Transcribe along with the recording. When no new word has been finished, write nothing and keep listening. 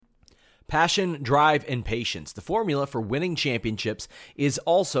Passion, drive, and patience. The formula for winning championships is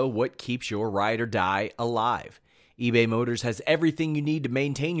also what keeps your ride or die alive. eBay Motors has everything you need to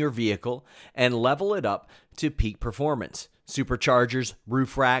maintain your vehicle and level it up to peak performance. Superchargers,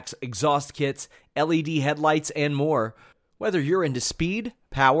 roof racks, exhaust kits, LED headlights, and more. Whether you're into speed,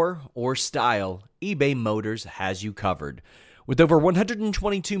 power, or style, eBay Motors has you covered. With over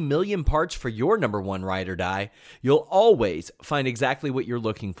 122 million parts for your number one ride or die, you'll always find exactly what you're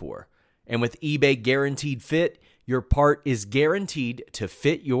looking for. And with eBay Guaranteed Fit, your part is guaranteed to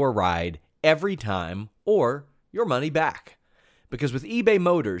fit your ride every time or your money back. Because with eBay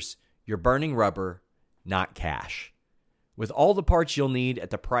Motors, you're burning rubber, not cash. With all the parts you'll need at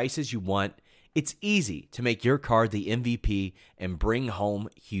the prices you want, it's easy to make your car the MVP and bring home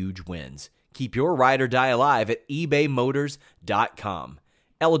huge wins. Keep your ride or die alive at ebaymotors.com.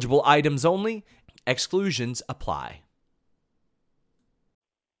 Eligible items only. Exclusions apply.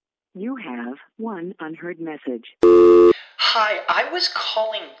 You have one unheard message. Hi, I was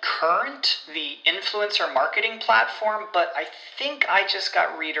calling Current, the influencer marketing platform, but I think I just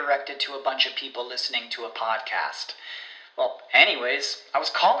got redirected to a bunch of people listening to a podcast. Well, anyways, I was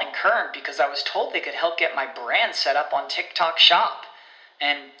calling Current because I was told they could help get my brand set up on TikTok Shop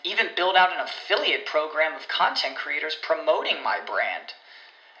and even build out an affiliate program of content creators promoting my brand.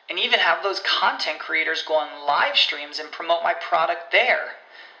 And even have those content creators go on live streams and promote my product there.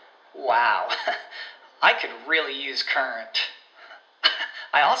 Wow, I could really use Current.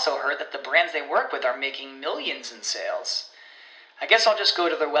 I also heard that the brands they work with are making millions in sales. I guess I'll just go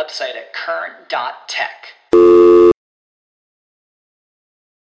to their website at current.tech.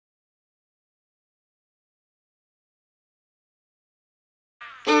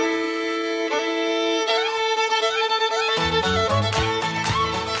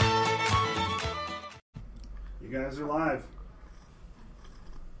 You guys are live.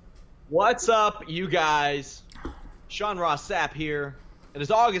 What's up, you guys? Sean Ross Sapp here. It is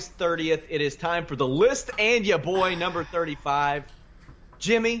August 30th. It is time for the list and ya boy number 35.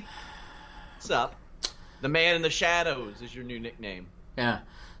 Jimmy, what's up? The man in the shadows is your new nickname. Yeah.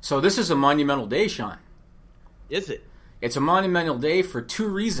 So this is a monumental day, Sean. Is it? It's a monumental day for two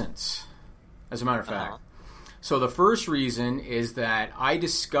reasons, as a matter of fact. So the first reason is that I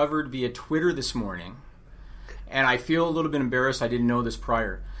discovered via Twitter this morning, and I feel a little bit embarrassed. I didn't know this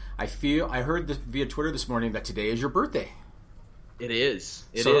prior. I heard via Twitter this morning that today is your birthday. It is.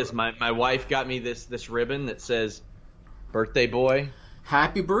 It is. My wife got me this ribbon that says, "Birthday boy."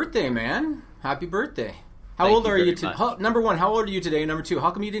 Happy birthday, man. Happy birthday. How old are you today? Number one, how old are you today? Number two, how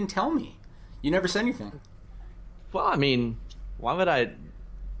come you didn't tell me? You never said anything. Well, I mean, why would I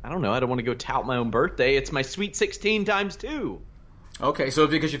don't know. I don't want to go tout my own birthday. It's my sweet 16 times 2. Okay, so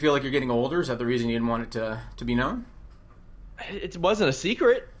because you feel like you're getting older, is that the reason you didn't want it to be known? It wasn't a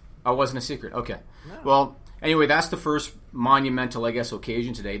secret. Oh, it wasn't a secret. Okay. No. Well, anyway, that's the first monumental, I guess,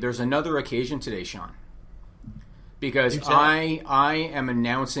 occasion today. There's another occasion today, Sean. Because I am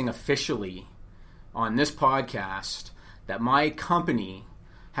announcing officially on this podcast that my company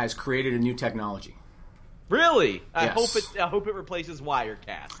has created a new technology. Really? Yes. I hope it replaces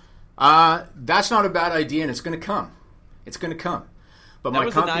Wirecast. That's not a bad idea, and it's going to come. It's going to come. But that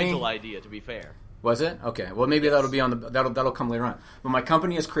was a Nigel idea, to be fair. Was it? Okay. Well, maybe that'll be that'll come later on. But my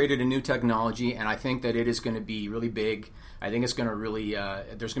company has created a new technology, and I think that it is going to be really big. I think it's going to really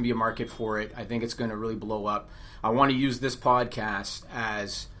there's going to be a market for it. I think it's going to really blow up. I want to use this podcast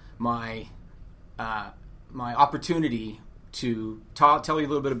as my my opportunity to tell you a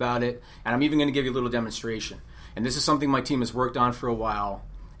little bit about it, and I'm even going to give you a little demonstration. And this is something my team has worked on for a while,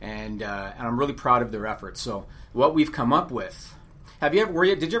 and I'm really proud of their efforts. So what we've come up with. Did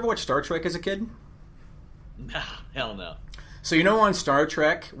you ever watch Star Trek as a kid? Nah, hell no. So you know on Star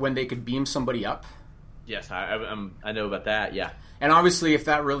Trek when they could beam somebody up? Yes, I know about that, yeah. And obviously if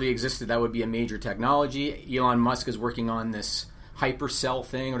that really existed, that would be a major technology. Elon Musk is working on this hypercell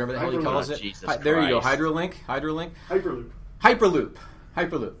thing, whatever the hell he calls it. There you go, Hyperloop.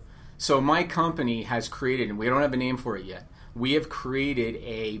 So my company has created, and we don't have a name for it yet, we have created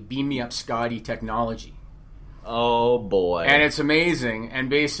a Beam Me Up Scotty technology. Oh boy. And it's amazing,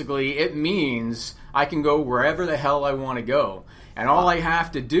 and basically it means I can go wherever the hell I want to go. And all I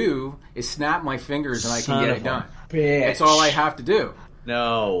have to do is snap my fingers and I can get it done. That's all I have to do.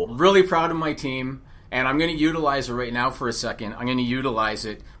 No. Really proud of my team, and I'm going to utilize it right now for a second. I'm going to utilize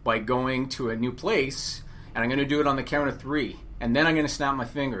it by going to a new place, and I'm going to do it on the count of 3. And then I'm going to snap my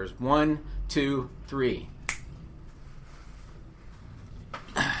fingers. 1, 2, 3.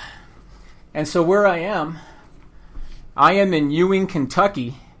 And so where I am in Ewing,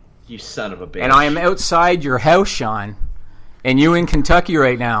 Kentucky. You son of a bitch. And I am outside your house, Sean, in Ewing, Kentucky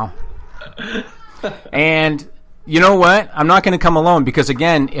right now. And you know what? I'm not going to come alone because,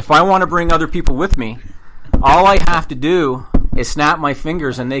 again, if I want to bring other people with me, all I have to do is snap my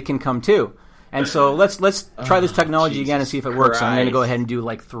fingers and they can come too. And so let's try this technology again and see if it works. I'm going to go ahead and do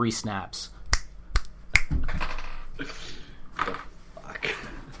like 3 snaps.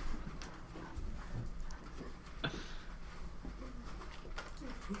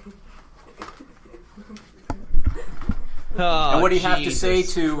 Oh, and what do you have to say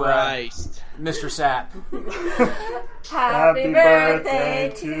to Mr. Sapp? Happy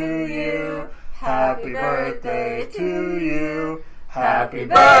birthday to you. Happy birthday to you. Happy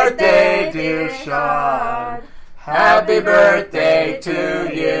birthday, dear Sean. Happy birthday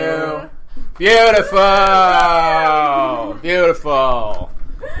to you. Beautiful! Beautiful.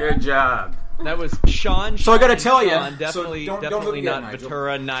 Good job. That was Sean. So I got to tell you, definitely, don't definitely look not yet, Nigel.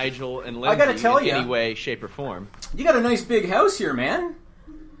 Ventura, Nigel, and Lindsay I got to tell in you, any way, shape, or form. You got a nice big house here, man.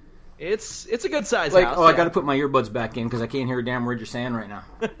 It's a good size Like, house. I got to put my earbuds back in because I can't hear a damn word you're saying right now.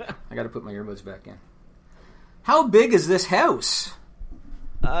 I got to put my earbuds back in. How big is this house?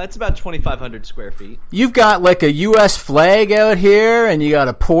 It's about 2,500 square feet. You've got like a U.S. flag out here, and you got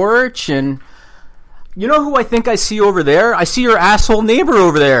a porch, and you know who I think I see over there? I see your asshole neighbor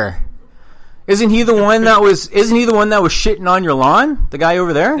over there. Isn't he the one that was shitting on your lawn? The guy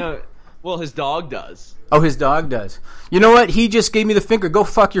over there? No, well, his dog does. Oh, his dog does. You know what? He just gave me the finger. Go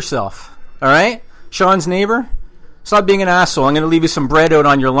fuck yourself. All right? Sean's neighbor? Stop being an asshole. I'm going to leave you some bread out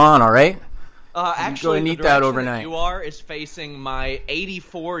on your lawn, all right? Actually, go and the eat that direction overnight. you are is facing my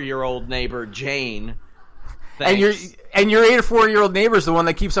 84-year-old neighbor, Jane. And your 84-year-old neighbor is the one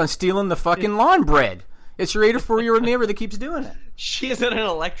that keeps on stealing the fucking lawn bread. It's your 84-year-old neighbor that keeps doing it. She's in an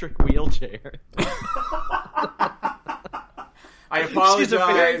electric wheelchair. I apologize. She's a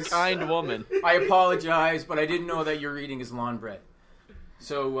very kind woman. I apologize, but I didn't know that you're eating his lawn bread.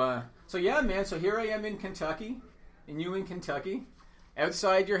 So yeah, man. So here I am in Kentucky, in Kentucky,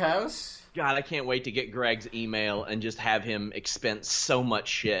 outside your house. God, I can't wait to get Greg's email and just have him expense so much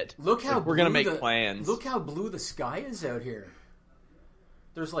shit. Look how we're gonna make plans. Look how blue the sky is out here.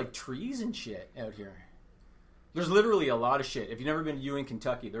 There's like trees and shit out here. There's literally a lot of shit. If you've never been to Ewing,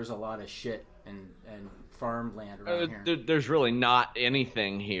 Kentucky, there's a lot of shit and farmland around here. There's really not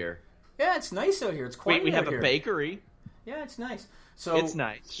anything here. Yeah, it's nice out here. It's quiet. We have out a here. bakery. Yeah, it's nice. So it's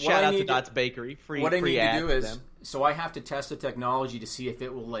nice. Shout out to Dot's Bakery. What I need to do is, them. so I have to test the technology to see if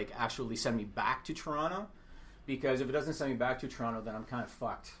it will like actually send me back to Toronto. Because if it doesn't send me back to Toronto, then I'm kind of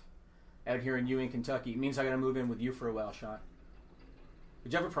fucked. Out here in Ewing, Kentucky, it means I got to move in with you for a while, Sean.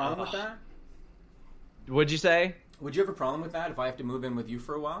 Would you have a problem with that? What'd you say? Would you have a problem with that if I have to move in with you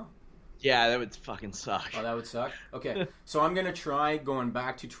for a while? Yeah, that would fucking suck. Oh, that would suck? Okay, so I'm going to try going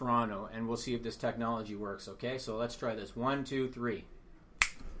back to Toronto, and we'll see if this technology works, okay? So let's try this. 1, 2, 3.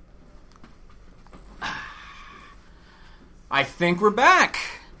 I think we're back.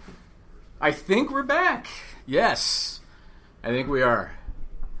 Yes, I think we are.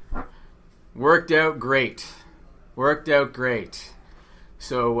 Worked out great.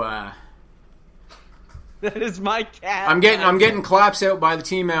 So, that is my cat. I'm getting claps out by the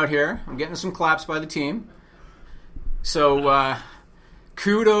team out here. I'm getting some claps by the team. So,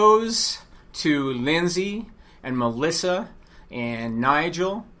 kudos to Lindsay and Melissa and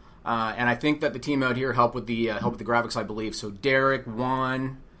Nigel, and I think that the team out here helped with the graphics, I believe. So Derek,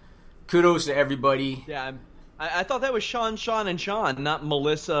 Juan, kudos to everybody. Yeah, I thought that was Sean, and Sean, not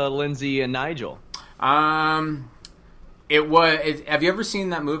Melissa, Lindsay, and Nigel. It was. Have you ever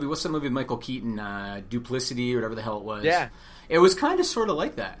seen that movie? What's the movie with Michael Keaton? Duplicity or whatever the hell it was. Yeah. It was kind of sort of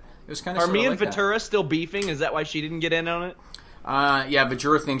like that. Are me and Ventura still beefing? Is that why she didn't get in on it? Yeah,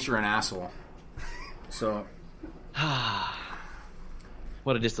 Ventura thinks you're an asshole. So.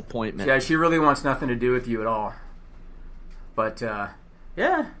 What a disappointment. Yeah, she really wants nothing to do with you at all. But,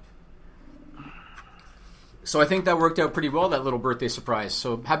 yeah. So I think that worked out pretty well, that little birthday surprise.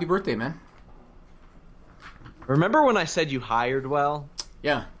 So happy birthday, man. Remember when I said you hired well?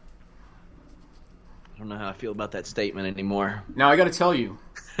 Yeah. I don't know how I feel about that statement anymore. Now, I got to tell you.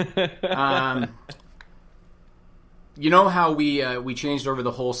 You know how we changed over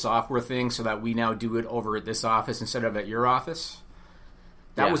the whole software thing so that we now do it over at this office instead of at your office?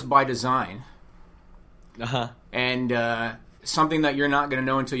 That was by design. Uh-huh. And something that you're not going to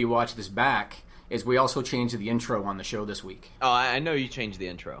know until you watch this back is we also changed the intro on the show this week. Oh, I know you changed the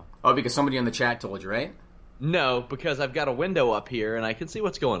intro. Oh, because somebody in the chat told you, right? No, because I've got a window up here and I can see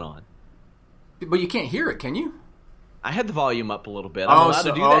what's going on. But you can't hear it, can you? I had the volume up a little bit. I'm allowed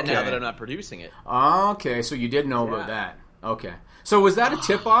to do that now that I'm not producing it. Okay, so you did know about that. Okay. So was that a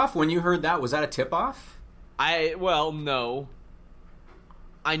tip-off when you heard that? Was that a tip-off? Well, no.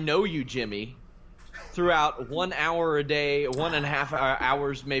 I know you, Jimmy, throughout 1 hour a day, 1.5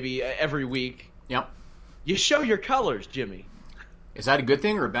 hours maybe every week. Yep. You show your colors, Jimmy. Is that a good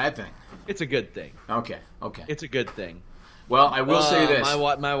thing or a bad thing? It's a good thing. Okay. It's a good thing. Well, I will say this.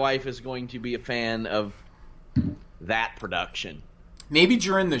 My wife is going to be a fan of that production. Maybe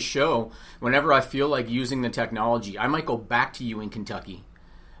during the show, whenever I feel like using the technology, I might go back to you in Kentucky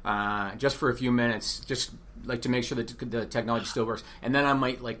just for a few minutes, just like to make sure that the technology still works. And then I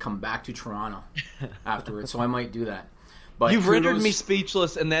might like come back to Toronto afterwards, so I might do that. But You've rendered me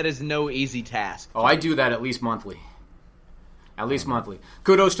speechless, and that is no easy task. Oh, I do that at least monthly.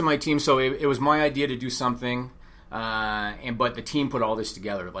 Kudos to my team. So it was my idea to do something, but the team put all this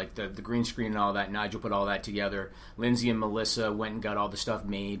together, like the green screen and all that. Nigel put all that together. Lindsay and Melissa went and got all the stuff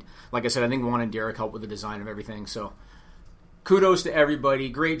made. Like I said, I think Juan and Derek helped with the design of everything. So kudos to everybody.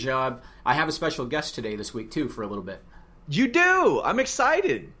 Great job. I have a special guest today this week, too, for a little bit. You do. I'm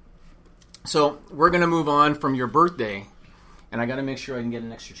excited. So we're going to move on from your birthday, and I got to make sure I can get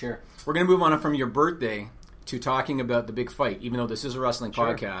an extra chair. We're going to move on from your birthday to talking about the big fight, even though this is a wrestling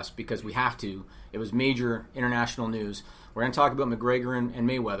podcast, because we have to. It was major international news. We're going to talk about McGregor and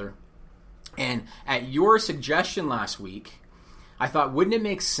Mayweather. And at your suggestion last week, I thought, wouldn't it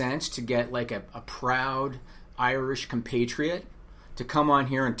make sense to get like a proud Irish compatriot to come on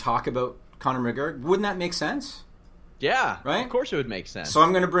here and talk about Conor McGregor? Wouldn't that make sense? Yeah, right? Of course it would make sense. So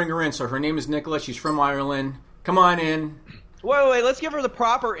I'm going to bring her in. So her name is Nicola. She's from Ireland. Come on in. Wait. Let's give her the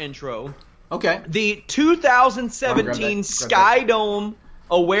proper intro. Okay. The 2017 Sky Dome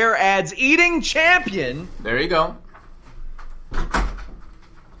Aware Ads Eating Champion. There you go.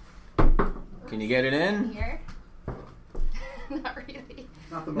 Can you get it in? Here? Not really.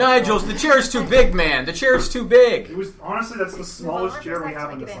 Nigel's, the chair's too big, man. The chair's too big. It was honestly that's the smallest chair we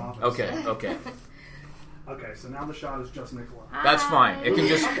have in this office. Okay. Okay, so now the shot is just Nicola. That's fine. It can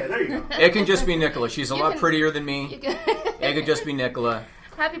just Okay, there you go. it can just be Nicola. She's a lot prettier than me. It could just be Nicola.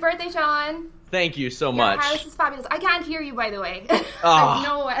 Happy birthday, Sean. Thank you so Your much. house is fabulous. I can't hear you, by the way.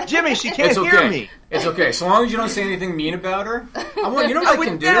 Oh, Jimmy, she can't It's okay. hear me. It's okay. So long as you don't say anything mean about her. You know what I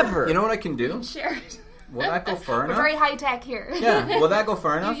can do? Never. You know what I can do? Sure. Will that go far We're enough? very high tech here. Yeah. Will that go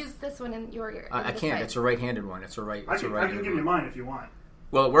far enough? You use this one in your ear. I can't. Side. It's a right-handed one. It's a right. I It's a can right-handed give you one. mine if you want.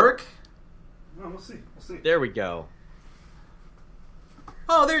 Will it work? No, we'll see. There we go.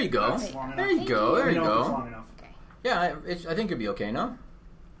 Oh, there you go. That's long enough. There you go. There Let you me know if it's go. long enough. Okay. Yeah, I think it'll be okay. No.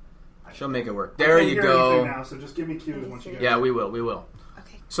 She'll make it work. I There can't you hear anything go. now, so just give me cues once you get Yeah, it. we will.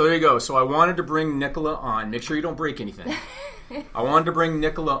 Okay. So there you go. So I wanted to bring Nicola on. Make sure you don't break anything. I wanted to bring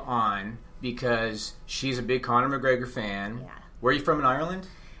Nicola on because she's a big Conor McGregor fan. Yeah. Where are you from in Ireland?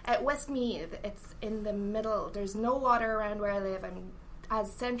 At Westmeath, it's in the middle. There's no water around where I live. I'm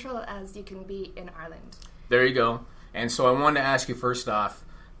as central as you can be in Ireland. There you go. And so I wanted to ask you first off,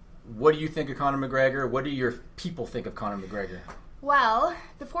 what do you think of Conor McGregor? What do your people think of Conor McGregor? Well,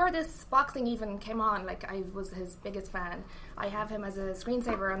 before this boxing even came on, like I was his biggest fan. I have him as a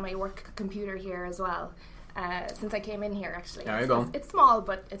screensaver on my work computer here as well. Since I came in here, actually. There you go. It's small,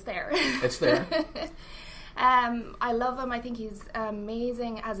 but it's there. It's there. I love him. I think he's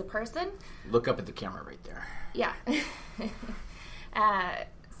amazing as a person. Look up at the camera right there. Yeah.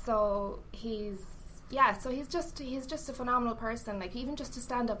 So he's just a phenomenal person. Like even just to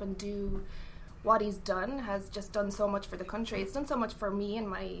stand up and do what he's done has just done so much for the country. It's done so much for me and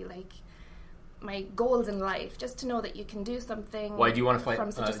my goals in life. Just to know that you can do something. Why do you want to fight?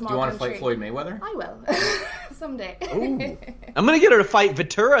 From such a Do small you want to country. fight Floyd Mayweather? I will someday. Ooh. I'm going to get her to fight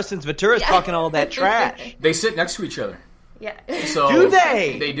Ventura since Ventura's talking all that trash. They sit next to each other. Yeah. So Do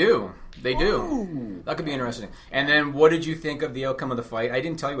they? They do. They do. Ooh. That could be interesting. And then, what did you think of the outcome of the fight? I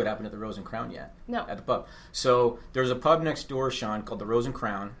didn't tell you what happened at the Rose and Crown yet. No. At the pub. So there's a pub next door, Sean, called the Rose and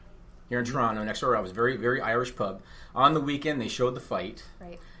Crown here in Toronto. Next door, I was very, very Irish pub. On the weekend, they showed the fight.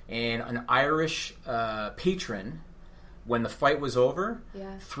 Right. And an Irish patron, when the fight was over,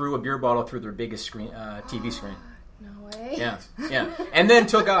 threw a beer bottle through their biggest screen, TV screen. No way. Yeah. And then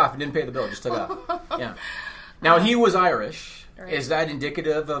took off and didn't pay the bill. Just took off. Yeah. Now he was Irish. Right. Is that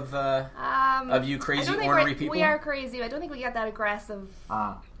indicative of you crazy, I don't think ornery people? We are crazy. I don't think we get that aggressive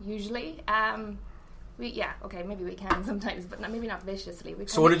usually. Maybe we can sometimes, but maybe not viciously.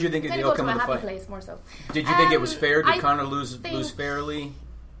 So what did you think of the outcome of the fight? Place more so. Did you think it was fair? Did Conor lose fairly?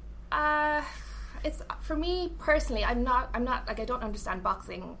 It's for me personally. I'm not like I don't understand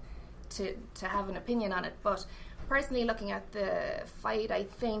boxing to have an opinion on it, but personally looking at the fight, I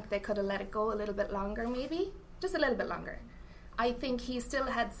think they could have let it go a little bit longer, maybe just a little bit longer. I think he still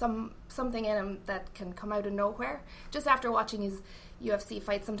had something in him that can come out of nowhere. Just after watching his UFC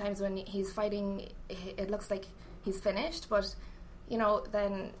fight, sometimes when he's fighting, it looks like he's finished, but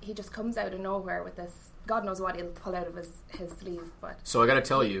then he just comes out of nowhere with this. God knows what he'll pull out of his sleeve. But so I got to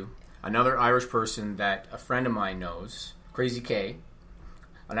tell you, another Irish person that a friend of mine knows, Crazy K,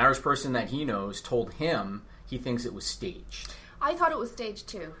 an Irish person that he knows told him he thinks it was staged. I thought it was staged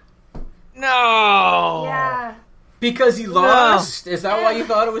too. No. Yeah. Because he lost? Is that why you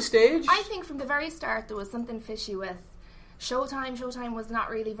thought it was staged? I think from the very start there was something fishy with Showtime. Showtime was not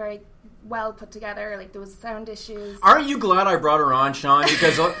really very well put together. Like, there was sound issues. Aren't you glad I brought her on, Sean?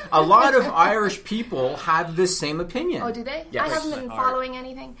 Because a lot of Irish people have this same opinion. Oh, do they? Yes. I haven't been following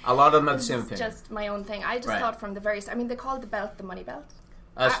anything. A lot of them have the same opinion. It's just my own thing. I just thought from the very start. I mean, they called the belt the money belt.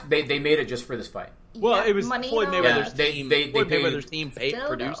 They made it just for this fight. Well, it was money, Floyd Mayweather's team. Floyd Mayweather's team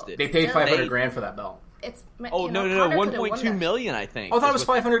produced it. They paid $500,000 for that belt. It's no, 1.2 million, I think. Oh, I thought it was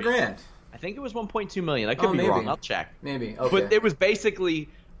 $500,000. I think it was 1.2 million. I could be wrong. I'll check. Maybe. Okay. But it was basically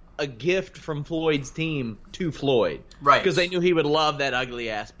a gift from Floyd's team to Floyd, right? Because they knew he would love that ugly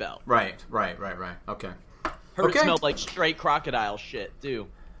ass belt. Right. Okay. Heard it smelled like straight crocodile shit too.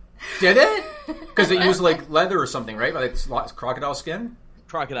 Did it? Because it used like leather or something, right? Like crocodile skin.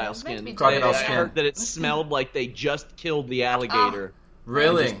 Crocodile skin. Crocodile skin. I heard that it smelled like they just killed the alligator.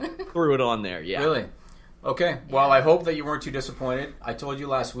 Really? Threw it on there. Yeah. Really? Okay. Well, I hope that you weren't too disappointed. I told you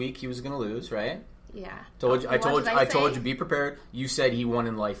last week he was going to lose, right? Yeah. I told you be prepared. You said he won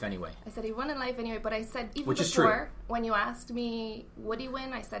in life anyway. I said he won in life anyway, but I said even Which is before true. When you asked me would he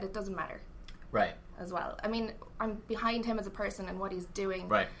win, I said it doesn't matter. Right. As well. I mean, I'm behind him as a person and what he's doing.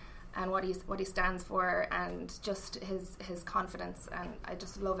 Right. And what he stands for, and just his confidence, and I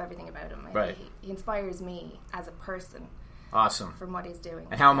just love everything about him. Right. He inspires me as a person. Awesome. From what he's doing.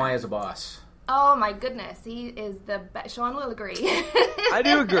 And how am I as a boss? Oh my goodness, he is the best. Sean will agree. I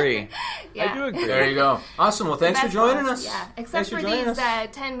do agree. Yeah. I do agree. There you go. Awesome. Well, thanks for joining us. Yeah, except for these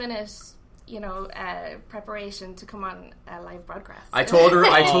 10-minute, preparation to come on a live broadcast. I told her.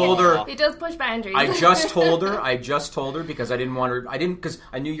 He does push boundaries. I just told her because I didn't want her. Because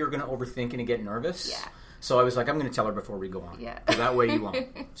I knew you were going to overthink and get nervous. Yeah. So I was like, I'm going to tell her before we go on. Yeah. Because that way you won't.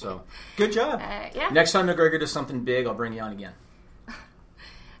 So, good job. Yeah. Next time McGregor does something big, I'll bring you on again.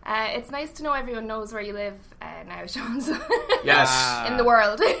 It's nice to know everyone knows where you live now, Sean. Yes. In the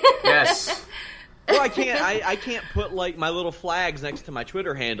world. Yes. Well, I can't put like my little flags next to my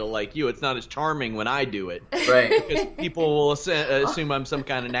Twitter handle like you. It's not as charming when I do it, right? Because people will assume I'm some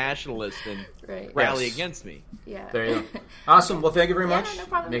kind of nationalist and rally against me. Yeah. There you go. Awesome. Well, thank you very much. No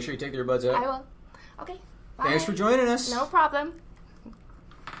problem. Make sure you take the earbuds out. I will. Okay. Bye. Thanks for joining us. No problem.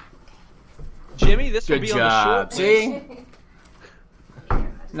 Jimmy, this will Good be job. on the short See?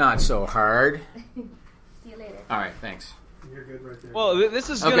 Not so hard. See you later. All right. Thanks. You're good right there. Well, this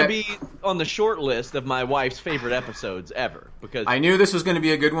is going to be on the short list of my wife's favorite episodes ever. Because I knew this was going to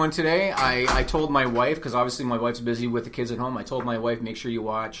be a good one today. I told my wife, because obviously my wife's busy with the kids at home, I told my wife, make sure you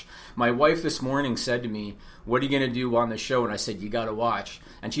watch. My wife this morning said to me, what are you going to do on the show? And I said, you got to watch.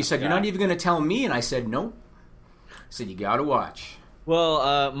 And she said, you're not even going to tell me? And I said, nope. I said, you got to watch.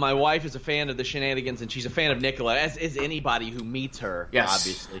 Well, my wife is a fan of the shenanigans, and she's a fan of Nicola, as is anybody who meets her,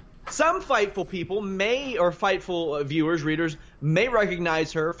 obviously. Some Fightful people or Fightful viewers, readers, may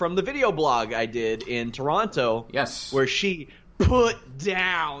recognize her from the video blog I did in Toronto. Yes. Where she put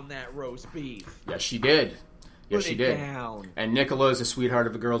down that roast beef. Yes, she did. Yes, she did. Down. And Nicola is a sweetheart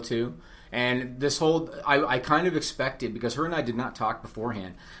of a girl, too. And this whole, I kind of expected, because her and I did not talk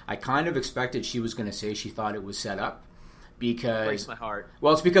beforehand, I kind of expected she was going to say she thought it was set up. Because, breaks my heart.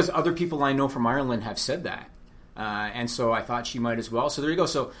 Well, it's because other people I know from Ireland have said that. And so I thought she might as well. So there you go.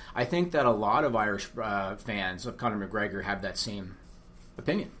 So I think that a lot of Irish fans of Conor McGregor have that same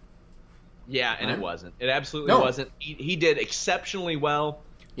opinion. Yeah, and it wasn't. It absolutely wasn't. He did exceptionally well.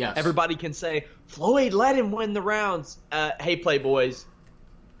 Yes. Everybody can say, Floyd, let him win the rounds. Hey, Playboys,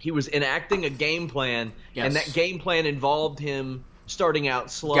 he was enacting a game plan, and that game plan involved him starting out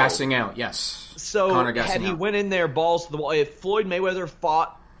slow. Gassing out, yes. So had he went in there balls to the wall, if Floyd Mayweather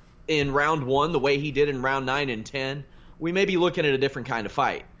fought in round 1 the way he did in round 9 and 10, we may be looking at a different kind of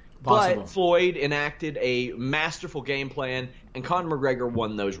fight. Possible. But Floyd enacted a masterful game plan, and Conor McGregor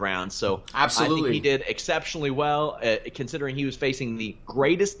won those rounds. So absolutely. I think he did exceptionally well, considering he was facing the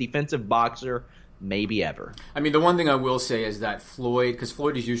greatest defensive boxer maybe ever. I mean, the one thing I will say is that Floyd, because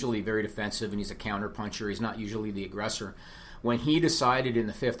Floyd is usually very defensive and he's a counter puncher, he's not usually the aggressor. When he decided in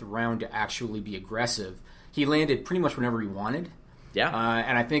the 5th round to actually be aggressive, he landed pretty much whenever he wanted. Yeah.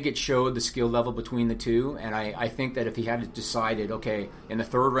 And I think it showed the skill level between the two. And I think that if he had decided, okay, in the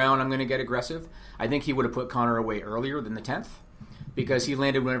 3rd round I'm going to get aggressive, I think he would have put Conor away earlier than the 10th because he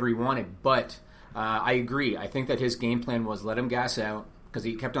landed whenever he wanted. But I agree. I think that his game plan was let him gas out because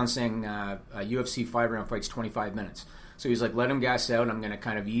he kept on saying UFC 5-round fights 25 minutes. So he's like, let him gas out. I'm going to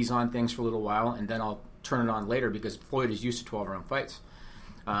kind of ease on things for a little while, and then I'll turn it on later because Floyd is used to 12-round fights.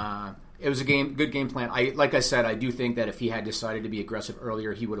 It was a good game plan. Like I said, I do think that if he had decided to be aggressive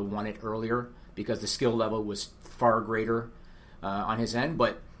earlier, he would have won it earlier because the skill level was far greater on his end.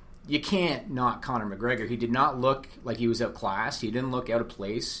 But you can't knock Conor McGregor. He did not look like he was outclassed. He didn't look out of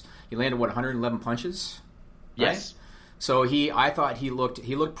place. He landed, 111 punches? Right? Yes. So I thought he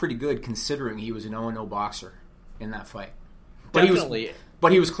looked pretty good considering he was an 0-0 boxer in that fight. But Definitely.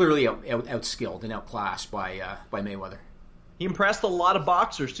 He was clearly outskilled and outclassed by Mayweather. He impressed a lot of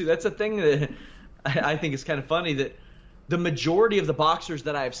boxers, too. That's the thing that I think is kind of funny, that the majority of the boxers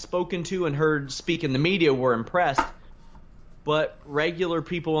that I've spoken to and heard speak in the media were impressed, but regular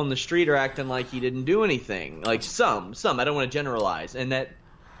people on the street are acting like he didn't do anything. Like some. I don't want to generalize. And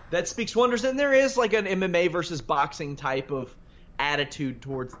that speaks wonders. And there is like an MMA versus boxing type of attitude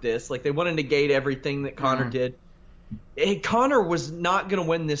towards this. Like they want to negate everything that Conor did. Conor was not going to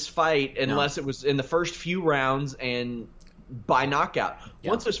win this fight unless it was in the first few rounds and by knockout.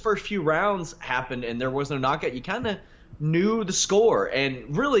 Once those first few rounds happened and there was no knockout, you kind of knew the score.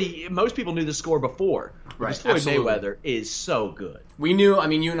 And really, most people knew the score before. Right, Floyd Mayweather is so good. We knew,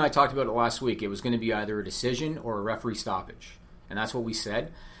 you and I talked about it last week, it was going to be either a decision or a referee stoppage. And that's what we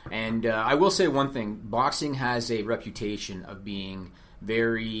said. And I will say one thing. Boxing has a reputation of being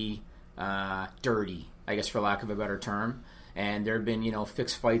very dirty, I guess for lack of a better term. And there have been,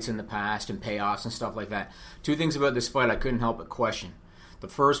 fixed fights in the past and payoffs and stuff like that. Two things about this fight I couldn't help but question. The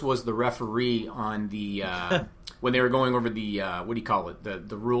first was the referee on the when they were going over the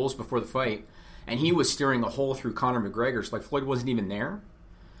the rules before the fight, and he was steering a hole through Conor McGregor's. Like Floyd wasn't even there.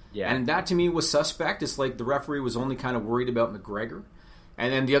 Yeah, and that to me was suspect. It's like the referee was only kind of worried about McGregor.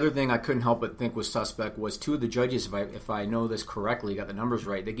 And then the other thing I couldn't help but think was suspect was two of the judges, if I know this correctly, got the numbers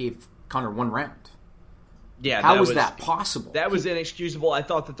right, they gave Conor 1 round. Yeah, how was that possible? That was inexcusable. I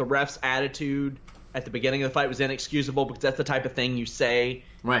thought that the ref's attitude at the beginning of the fight was inexcusable because that's the type of thing you say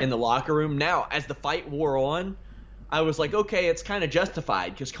in the locker room. Now, as the fight wore on, I was like, okay, it's kind of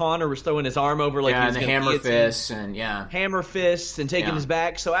justified because Conor was throwing his arm over like he was and the hammer fists and hammer fists and taking his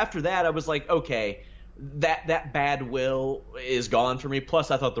back. So after that, I was like, okay, that bad will is gone for me. Plus,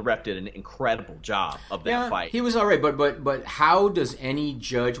 I thought the ref did an incredible job of that fight. He was all right, but how does any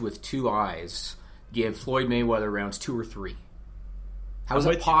judge with two eyes give Floyd Mayweather rounds 2 or 3? How is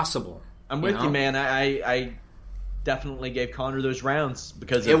that possible? I'm with you, man. I definitely gave Conor those rounds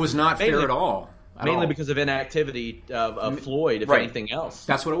because it was not fair at all. Mainly because of inactivity of Floyd, if anything else.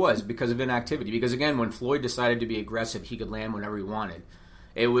 That's what it was, because of inactivity. Because again, when Floyd decided to be aggressive, he could land whenever he wanted.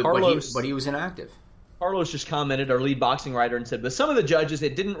 But he was inactive. Carlos just commented, our lead boxing writer, and said, but some of the judges,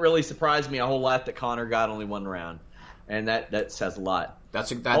 it didn't really surprise me a whole lot that Conor got only 1 round. And that says a lot.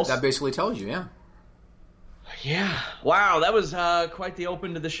 That basically tells you, yeah. Yeah. Wow, that was quite the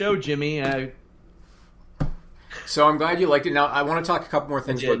open to the show, Jimmy. So I'm glad you liked it. Now, I want to talk a couple more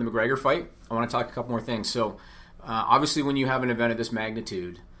things about the McGregor fight. I want to talk a couple more things. So, obviously, when you have an event of this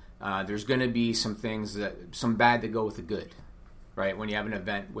magnitude, there's going to be some bad that go with the good, right? When you have an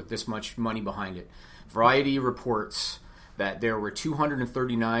event with this much money behind it. Variety reports that there were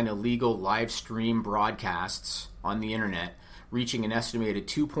 239 illegal live stream broadcasts on the internet, reaching an estimated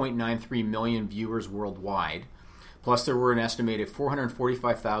 2.93 million viewers worldwide. Plus, there were an estimated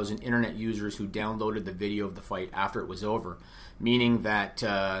 445,000 internet users who downloaded the video of the fight after it was over, meaning that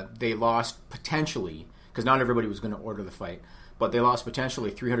they lost potentially, because not everybody was going to order the fight, but they lost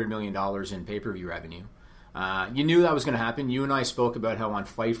potentially $300 million in pay-per-view revenue. You knew that was going to happen. You and I spoke about how on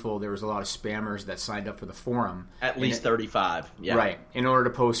Fightful there was a lot of spammers that signed up for the forum. At least 35, yeah. Right, in order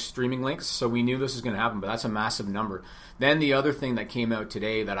to post streaming links. So we knew this was going to happen, but that's a massive number. Then the other thing that came out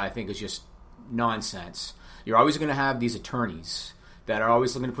today that I think is just nonsense. You're always going to have these attorneys that are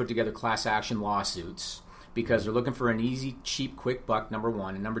always looking to put together class action lawsuits because they're looking for an easy, cheap, quick buck, number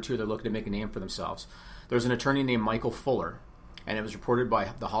one. And number two, they're looking to make a name for themselves. There's an attorney named Michael Fuller, and it was reported by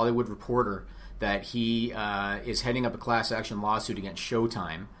The Hollywood Reporter that he is heading up a class action lawsuit against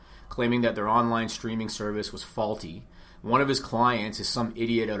Showtime, claiming that their online streaming service was faulty. One of his clients is some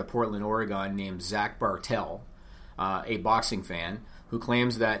idiot out of Portland, Oregon named Zach Bartel, a boxing fan, who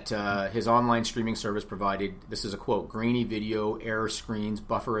claims that his online streaming service provided, this is a quote, grainy video, error screens,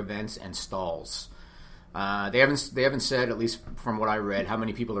 buffer events, and stalls. They haven't said, at least from what I read, how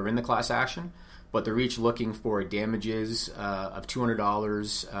many people are in the class action, but they're each looking for damages of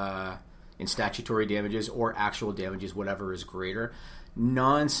 $200 in statutory damages or actual damages, whatever is greater.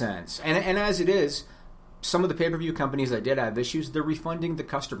 Nonsense. And as it is, some of the pay-per-view companies that did have issues, they're refunding the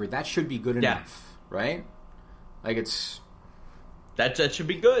customer. That should be good enough, right? Like it's... That should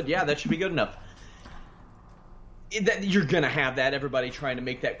be good. Yeah, that should be good enough. that you're going to have that, everybody trying to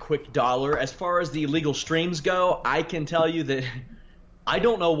make that quick dollar. As far as the illegal streams go, I can tell you that I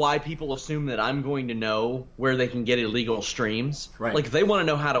don't know why people assume that I'm going to know where they can get illegal streams. Right. Like, if they want to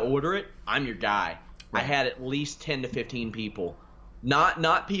know how to order it, I'm your guy. Right. I had at least 10 to 15 people.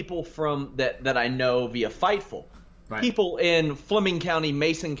 Not people from that I know via Fightful. Right. People in Fleming County,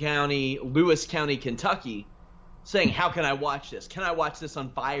 Mason County, Lewis County, Kentucky saying, how can I watch this? Can I watch this on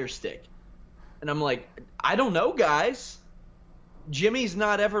Fire Stick? And I'm like, I don't know, guys. Jimmy's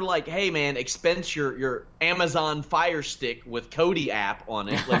not ever like, hey, man, expense your Amazon Fire Stick with Kodi app on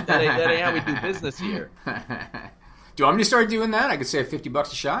it. Like, that ain't how we do business here. Do you want me to start doing that? I could save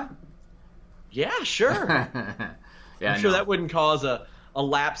 $50 a shot. Yeah, sure. Yeah, I'm sure that wouldn't cause a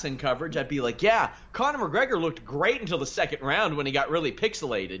lapse in coverage. I'd be like, yeah, Conor McGregor looked great until the second round when he got really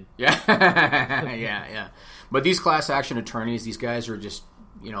pixelated. Yeah. yeah. But these class action attorneys, these guys are just,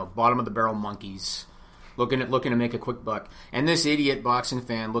 bottom of the barrel monkeys looking to make a quick buck. And this idiot boxing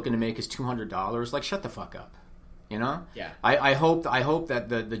fan looking to make his $200, like, shut the fuck up. Yeah. I hope that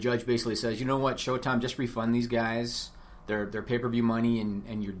the judge basically says, you know what, Showtime, just refund these guys their pay-per-view money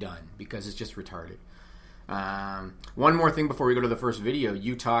and you're done, because it's just retarded. One more thing before we go to the first video.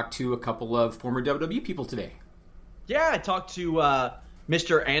 You talked to a couple of former WWE people today. Yeah, I talked to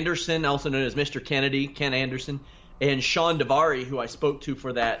Mr. Anderson, also known as Mr. Kennedy, Ken Anderson, and Sean Davari, who I spoke to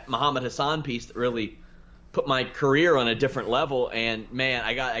for that Muhammad Hassan piece that really put my career on a different level. And man,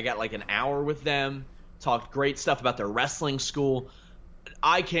 I got like an hour with them, talked great stuff about their wrestling school.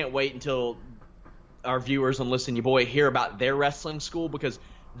 I can't wait until our viewers on Listen Your Boy hear about their wrestling school, because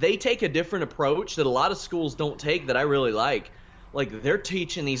they take a different approach that a lot of schools don't take that I really like. Like, they're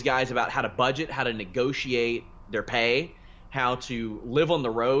teaching these guys about how to budget, how to negotiate their pay, how to live on the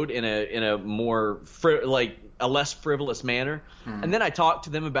road in a more a less frivolous manner. And then I talked to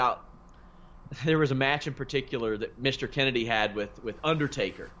them about, there was a match in particular that Mr. Kennedy had with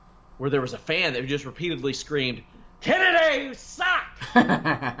Undertaker, where there was a fan that just repeatedly screamed, "Kennedy, you suck!"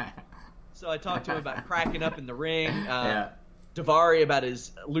 So I talked to him about cracking up in the ring. Davari about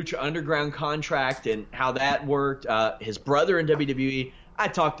his Lucha Underground contract and how that worked. His brother in WWE. I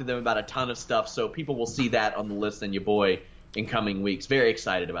talked to them about a ton of stuff, so people will see that on the Listen Your Boy in coming weeks. Very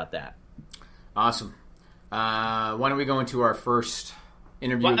excited about that. Awesome. Why don't we go into our first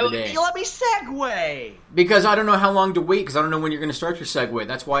interview of the day? Let me segue. Because I don't know how long to wait, because I don't know when you're going to start your segue.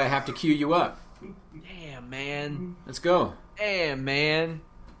 That's why I have to cue you up. Damn, man. Let's go. Damn, man.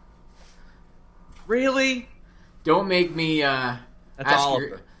 Really? Don't make me That's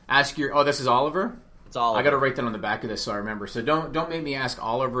Oliver. ask your. Oh, this is Oliver? It's Oliver. I got to write that on the back of this so I remember. So don't make me ask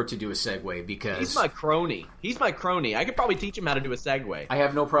Oliver to do a segue, because he's my crony. I could probably teach him how to do a segue. I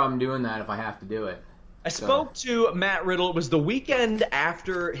have no problem doing that if I have to do it. I spoke to Matt Riddle. It was the weekend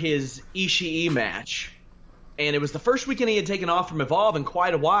after his Ishii match, and it was the first weekend he had taken off from Evolve in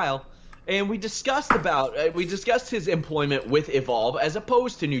quite a while. And we discussed his employment with Evolve as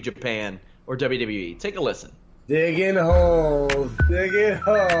opposed to New Japan or WWE. Take a listen. Digging holes. The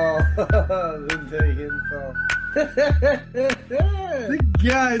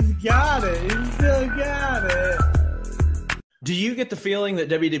guy's got it. He still got it. Do you get the feeling that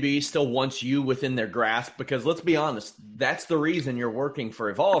WWE still wants you within their grasp? Because let's be honest, that's the reason you're working for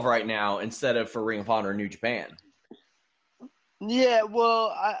Evolve right now instead of for Ring of Honor or New Japan. Yeah,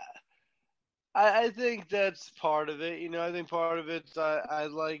 well, I think that's part of it. I think part of it, I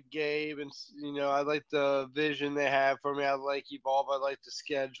like Gabe, and I like the vision they have for me. I like Evolve. I like the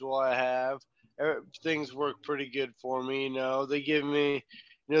schedule I have. Things work pretty good for me. They give me,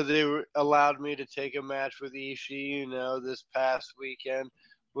 they allowed me to take a match with Ishii, this past weekend,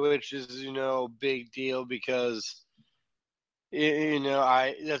 which is, a big deal because,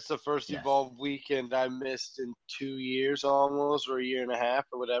 that's the first Evolve weekend I missed in 2 years almost, or a year and a half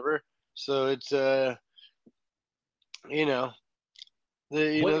or whatever. So it's, they're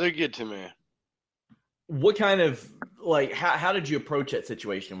good to me. What kind of, how did you approach that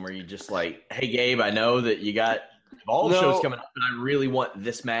situation where you just like, hey, Gabe, I know that you got Evolve shows coming up, but I really want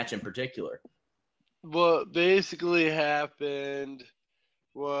this match in particular? What basically happened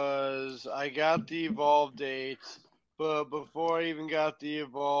was I got the Evolve dates, but before I even got the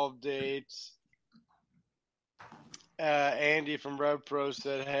Evolve dates, Andy from Rev Pro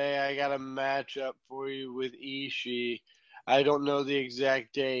said, hey, I got a matchup for you with Ishii. I don't know the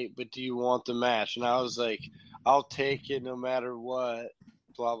exact date, but do you want the match? And I was like, I'll take it no matter what,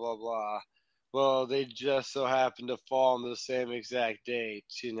 blah, blah, blah. Well, they just so happened to fall on the same exact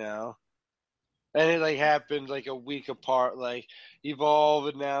dates, And it like happened like a week apart. Like Evolve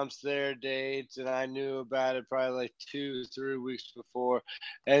announced their dates, and I knew about it probably like 2-3 weeks before.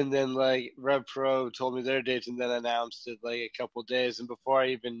 And then like Rev Pro told me their dates, and then announced it like a couple days. And before I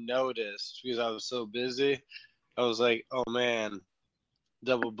even noticed, because I was so busy, I was like, "Oh man,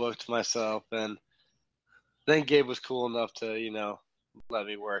 double booked myself." And then Gabe was cool enough to let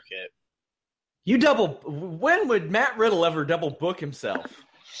me work it. When would Matt Riddle ever double book himself?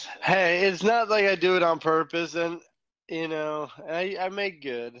 Hey, it's not like I do it on purpose, and I make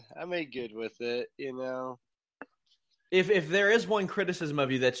good. I make good with it, If there is one criticism of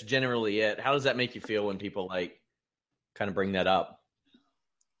you, that's generally it. How does that make you feel when people like kind of bring that up?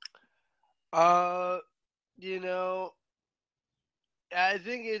 I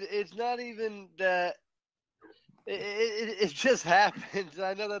think it's not even that. It just happens.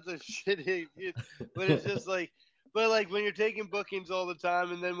 I know that's a shitty, but it's just like. But, like, when you're taking bookings all the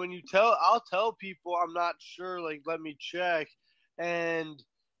time, and then when I'll tell people I'm not sure, like, let me check. And,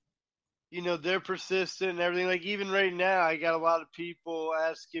 they're persistent and everything. Like, even right now, I got a lot of people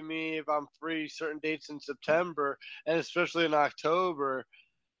asking me if I'm free certain dates in September, and especially in October.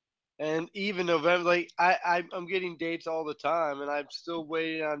 And even November, like, I'm getting dates all the time, and I'm still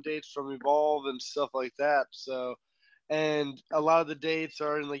waiting on dates from Evolve and stuff like that. So, and a lot of the dates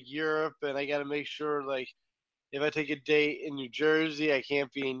are in, like, Europe, and I got to make sure, like, if I take a date in New Jersey, I can't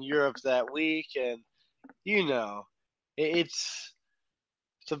be in Europe that week, and it's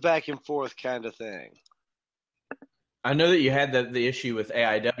a back and forth kind of thing. I know that you had the issue with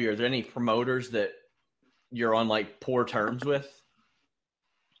AIW. Are there any promoters that you're on like poor terms with?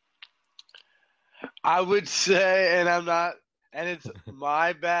 I would say, and I'm not, and it's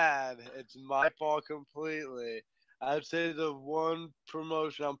my bad. It's my fault completely. I'd say the one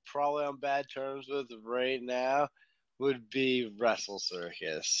promotion I'm probably on bad terms with right now would be Wrestle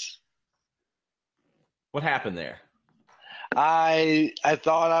Circus. What happened there? I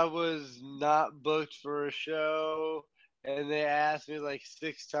thought I was not booked for a show, and they asked me like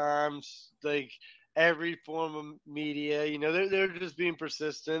 6 times, like every form of media. They're just being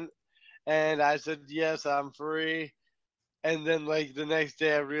persistent, and I said yes, I'm free. And then, like, the next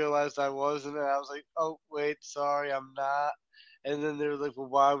day I realized I wasn't, and I was like, oh, wait, sorry, I'm not. And then they were like, well,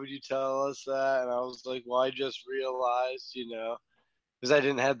 why would you tell us that? And I was like, well, I just realized, because I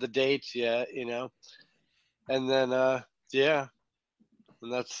didn't have the dates yet, And then, yeah.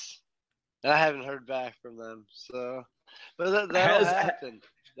 And I haven't heard back from them. So, but that'll happen.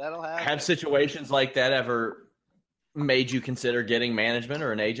 That'll happen. Have situations like that ever made you consider getting management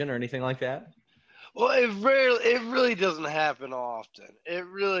or an agent or anything like that? Well, it really doesn't happen often. It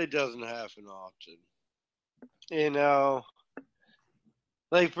really doesn't happen often.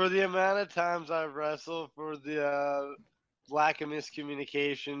 Like for the amount of times I wrestle, for the lack of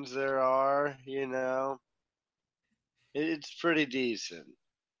miscommunications there are, it's pretty decent.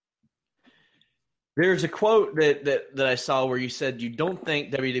 There's a quote that I saw where you said you don't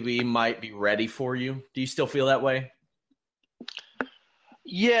think WWE might be ready for you. Do you still feel that way?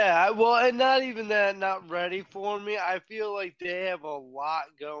 Yeah, well, and not even that, not ready for me. I feel like they have a lot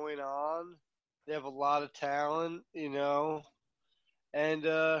going on. They have a lot of talent, and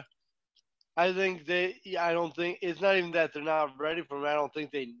I think I don't think it's not even that they're not ready for me. I don't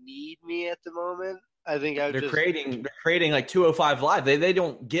think they need me at the moment. I think they're creating like 205 Live. They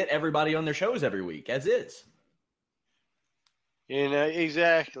don't get everybody on their shows every week as is.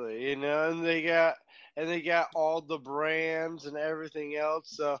 Exactly. And they got all the brands and everything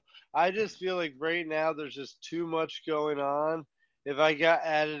else. So I just feel like right now there's just too much going on. If I got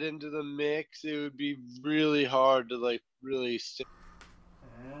added into the mix, it would be really hard to like really stick.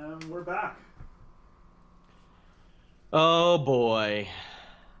 And we're back. Oh boy.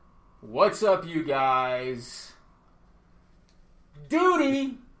 What's up, you guys?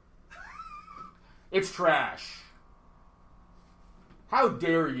 Duty! It's trash. How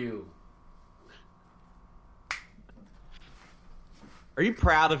dare you? Are you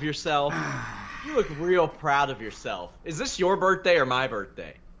proud of yourself? You look real proud of yourself. Is this your birthday or my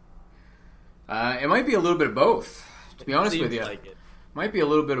birthday? It might be a little bit of both, to be honest with you. Like it. Might be a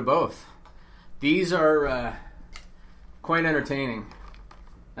little bit of both. These are quite entertaining,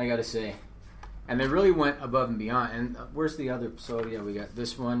 I gotta say. And they really went above and beyond. And where's the other? So, yeah, we got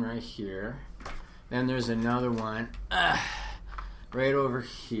this one right here. Then there's another one right over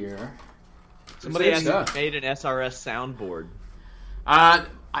here. Somebody has made an SRS soundboard. I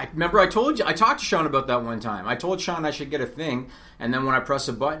remember I told you, I talked to Sean about that one time. I told Sean I should get a thing, and then when I press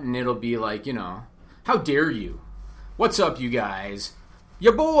a button, it'll be like, how dare you? What's up, you guys?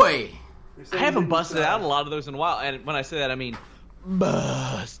 Your boy! I haven't busted out a lot of those in a while, and when I say that, I mean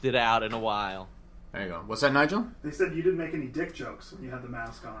busted out in a while. There you go. What's that, Nigel? They said you didn't make any dick jokes when you had the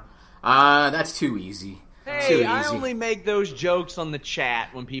mask on. That's too easy. Hey, I only make those jokes on the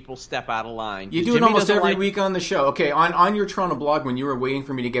chat when people step out of line. You do it almost every week on the show. Okay, on your Toronto blog, when you were waiting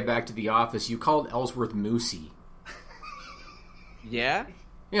for me to get back to the office, you called Ellsworth Moosey. Yeah?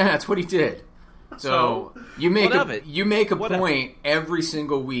 Yeah, that's what he did. So you make a point every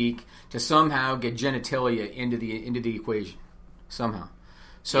single week to somehow get genitalia into the equation. Somehow.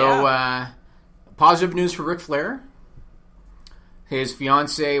 So positive news for Ric Flair. His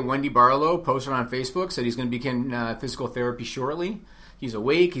fiancée, Wendy Barlow, posted on Facebook, said he's going to begin physical therapy shortly. He's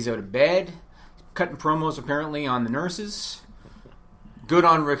awake. He's out of bed. Cutting promos, apparently, on the nurses. Good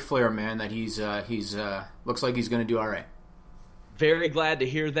on Ric Flair, man, that he's looks like he's going to do all right. Very glad to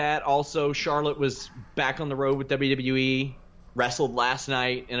hear that. Also, Charlotte was back on the road with WWE. Wrestled last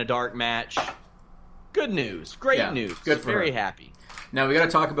night in a dark match. Good news. Great news. Good for Very her. happy. Now, we got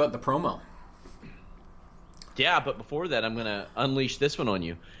to talk about the promo. Yeah, but before that, I'm going to unleash this one on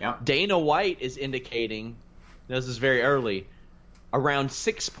you. Yeah. Dana White is indicating, this is very early, around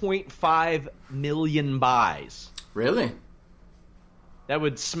 6.5 million buys. Really? That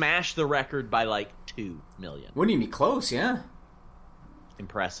would smash the record by like 2 million. Wouldn't even be close, yeah.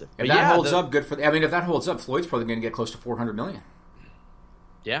 Impressive. If that holds up, good for. I mean, if that holds up, Floyd's probably going to get close to 400 million.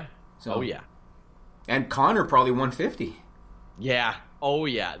 Yeah. So, oh yeah. And Conor probably 150. Yeah. Oh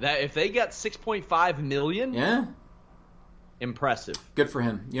yeah. That if they got 6.5 million. Yeah. Impressive. Good for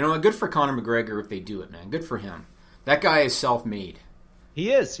him. You know, good for Conor McGregor if they do it, man. Good for him. That guy is self-made.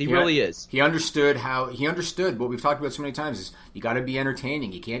 He is. He really is. He understood what we've talked about so many times is you got to be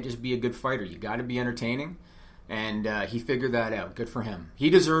entertaining. You can't just be a good fighter. You got to be entertaining. And he figured that out. Good for him. He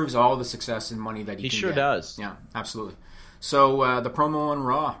deserves all the success and money that he can get. He sure does. Yeah, absolutely. So the promo on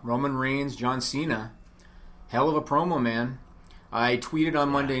Raw, Roman Reigns, John Cena, hell of a promo, man. I tweeted on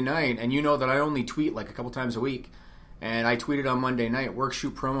Monday night, and you know that I only tweet like a couple times a week. And I tweeted on Monday night, work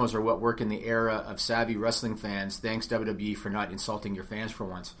shoot promos are what work in the era of savvy wrestling fans. Thanks, WWE, for not insulting your fans for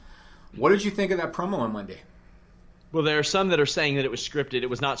once. What did you think of that promo on Monday? Well, there are some that are saying that it was scripted. It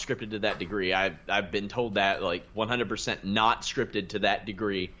was not scripted to that degree. I've been told that, like, 100% not scripted to that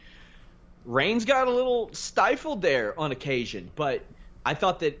degree. Reigns got a little stifled there on occasion, but I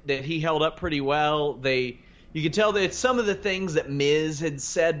thought that he held up pretty well. You could tell that some of the things that Miz had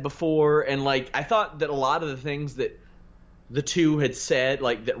said before, and, like, I thought that a lot of the things that the two had said,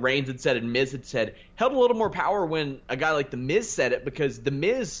 like that Reigns had said and Miz had said, held a little more power when a guy like The Miz said it, because The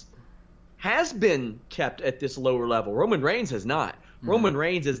Miz has been kept at this lower level. Roman Reigns has not. Mm-hmm. Roman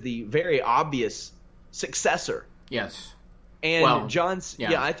Reigns is the very obvious successor. Yes. And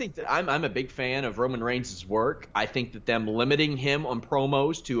I think that I'm a big fan of Roman Reigns' work. I think that them limiting him on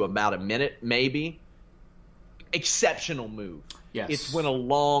promos to about a minute, maybe, exceptional move. Yes. It's went a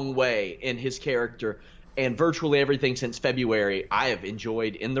long way in his character, and virtually everything since February I have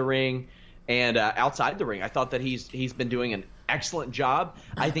enjoyed in the ring and outside the ring. I thought that he's been doing an excellent job.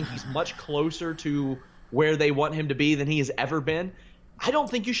 I think he's much closer to where they want him to be than he has ever been. I don't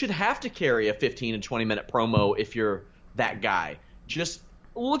think you should have to carry a 15 and 20-minute promo if you're that guy. Just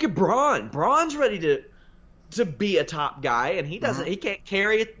look at Braun. Braun's ready to be a top guy, and he doesn't. He can't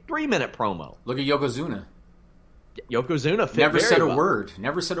carry a 3-minute promo. Look at Yokozuna. Yokozuna fit never said a well. word.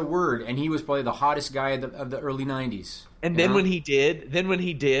 Never said a word, and he was probably the hottest guy of the early '90s. And then when he did,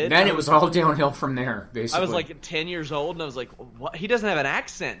 it was all downhill from there. Basically, I was like 10 years old, and I was like, "What? He doesn't have an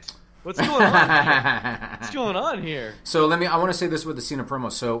accent. What's going on here? What's going on here?" So I want to say this with the Cena promo.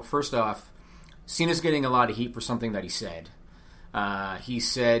 So first off, Cena's getting a lot of heat for something that he said. He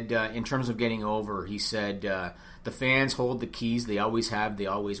said, in terms of getting over, he said, the fans hold the keys. They always have. They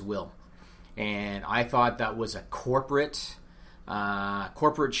always will. And I thought that was a corporate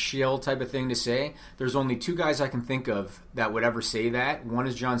shill type of thing to say. There's only two guys I can think of that would ever say that. One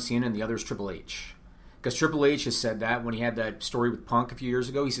is John Cena and the other is Triple H. Because Triple H has said that when he had that story with Punk a few years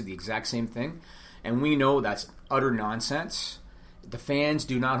ago. He said the exact same thing. And we know that's utter nonsense. The fans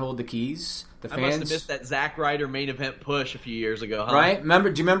do not hold the keys. I must have missed that Zack Ryder main event push a few years ago, huh? Right? Do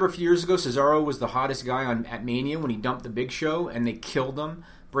you remember a few years ago, Cesaro was the hottest guy at Mania when he dumped the Big Show and they killed him?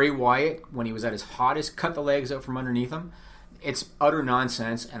 Bray Wyatt, when he was at his hottest, cut the legs out from underneath him. It's utter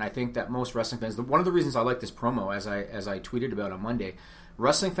nonsense, and I think that most wrestling fans... One of the reasons I like this promo, as I tweeted about on Monday,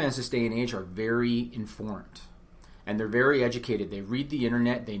 wrestling fans this day and age are very informed. And they're very educated. They read the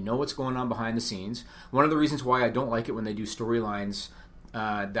internet. They know what's going on behind the scenes. One of the reasons why I don't like it when they do storylines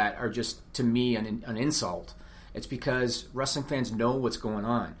that are just, to me, an insult, it's because wrestling fans know what's going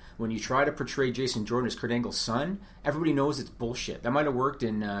on. When you try to portray Jason Jordan as Kurt Angle's son, everybody knows it's bullshit. That might have worked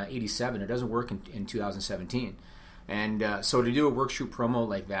in 87. It doesn't work in 2017. And so to do a work shoot promo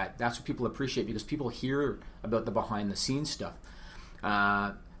like that, that's what people appreciate, because people hear about the behind-the-scenes stuff.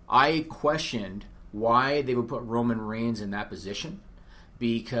 I questioned why they would put Roman Reigns in that position,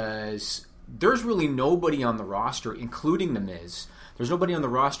 because there's really nobody on the roster, including The Miz. There's nobody on the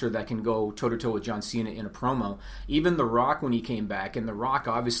roster that can go toe-to-toe with John Cena in a promo. Even The Rock, when he came back, and The Rock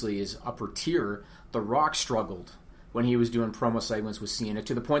obviously is upper tier, The Rock struggled when he was doing promo segments with Cena,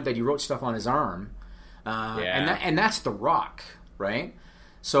 to the point that he wrote stuff on his arm. And that's The Rock, right?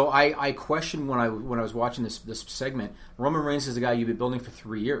 So I questioned when I was watching this segment. Roman Reigns is the guy you've been building for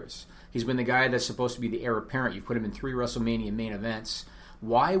 3 years. He's been the guy that's supposed to be the heir apparent. You put him in 3 WrestleMania main events.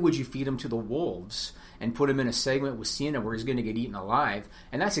 Why would you feed him to the wolves and put him in a segment with Cena where he's going to get eaten alive?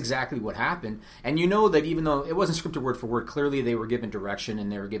 And that's exactly what happened. And you know that even though it wasn't scripted word for word, clearly they were given direction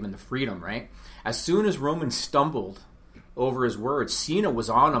and they were given the freedom, right? As soon as Roman stumbled over his words, Cena was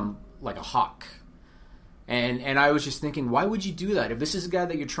on him like a hawk. And I was just thinking, why would you do that? If this is a guy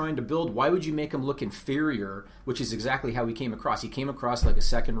that you're trying to build, why would you make him look inferior, which is exactly how he came across. He came across like a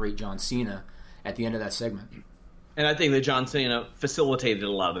second-rate John Cena at the end of that segment. And I think that John Cena facilitated a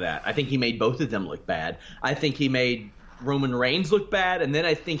lot of that. I think he made both of them look bad. I think he made Roman Reigns look bad, and then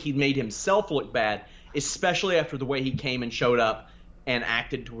I think he made himself look bad, especially after the way he came and showed up and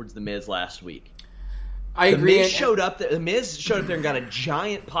acted towards The Miz last week. I agree. The Miz showed up there and got a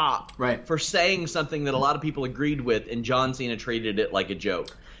giant pop for saying something that a lot of people agreed with, and John Cena treated it like a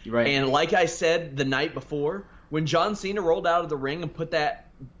joke. Right. And like I said the night before, when John Cena rolled out of the ring and put that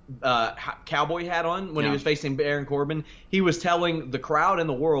cowboy hat on when he was facing Baron Corbin, he was telling the crowd and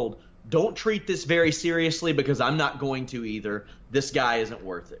the world, don't treat this very seriously, because I'm not going to either. This guy isn't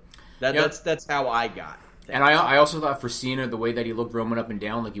worth it. That's how I got. And I also thought for Cena, the way that he looked Roman up and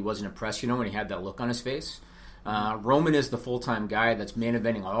down, like he wasn't impressed, when he had that look on his face. Roman is the full-time guy that's main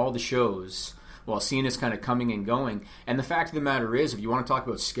eventing all the shows, while Cena's kind of coming and going. And the fact of the matter is, if you want to talk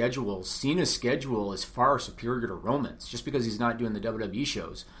about schedules, Cena's schedule is far superior to Roman's, just because he's not doing the WWE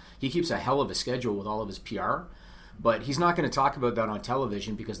shows. He keeps a hell of a schedule with all of his PR, but he's not going to talk about that on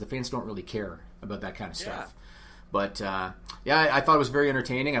television because the fans don't really care about that kind of stuff. But, I thought it was very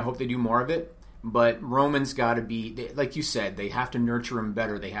entertaining. I hope they do more of it. But Roman's got to be, like you said, they have to nurture him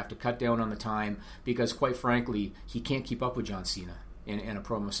better. They have to cut down on the time because, quite frankly, he can't keep up with John Cena in a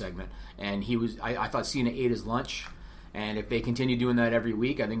promo segment. And I thought Cena ate his lunch. And if they continue doing that every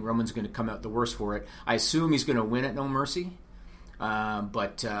week, I think Roman's going to come out the worse for it. I assume he's going to win at No Mercy.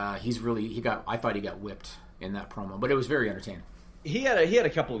 But I thought he got whipped in that promo. But it was very entertaining. He had a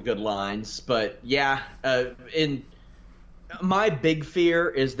couple of good lines, but my big fear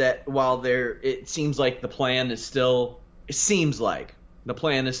is that while it seems like the plan is still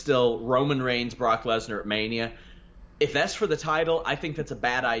Roman Reigns, Brock Lesnar at Mania. If that's for the title, I think that's a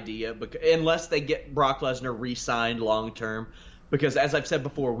bad idea, unless they get Brock Lesnar re-signed long term. Because as I've said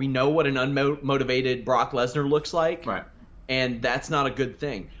before, we know what an unmotivated Brock Lesnar looks like, right? And that's not a good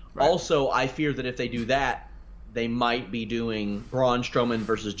thing. Right. Also, I fear that if they do that, they might be doing Braun Strowman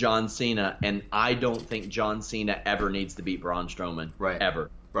versus John Cena, and I don't think John Cena ever needs to beat Braun Strowman. Right. Ever.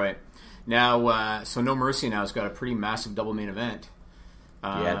 Right. Now, so No Mercy now has got a pretty massive double main event. It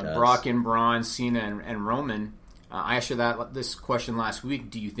does. Brock and Braun, Cena and Roman. I asked you this question last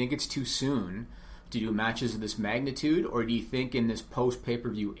week. Do you think it's too soon to do matches of this magnitude, or do you think in this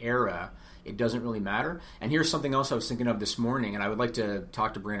post-pay-per-view era it doesn't really matter? And here's something else I was thinking of this morning, and I would like to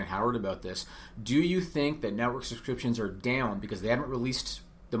talk to Brandon Howard about this. Do you think that network subscriptions are down because they haven't released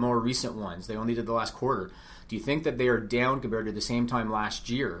the more recent ones? They only did the last quarter. Do you think that they are down compared to the same time last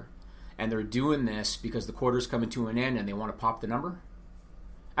year, and they're doing this because the quarter's coming to an end and they want to pop the number?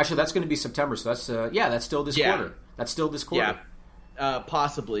 Actually, that's going to be September, so that's still this quarter. That's still this quarter. Yeah,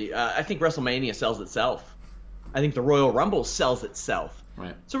 possibly. I think WrestleMania sells itself. I think the Royal Rumble sells itself.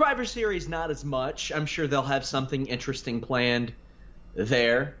 Right. Survivor Series, not as much. I'm sure they'll have something interesting planned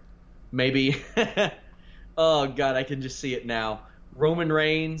there. Maybe. Oh, God, I can just see it now. Roman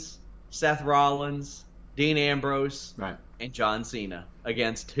Reigns, Seth Rollins, Dean Ambrose, right, and John Cena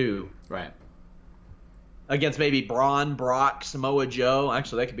against who? Right. Against maybe Braun, Brock, Samoa Joe.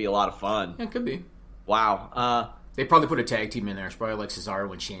 Actually, that could be a lot of fun. Yeah, it could be. Wow. They probably put a tag team in there. It's probably like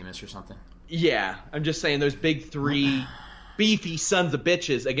Cesaro and Sheamus or something. Yeah, I'm just saying those big three beefy sons of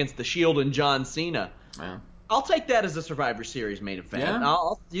bitches against the Shield and John Cena. Yeah. I'll take that as a Survivor Series main event.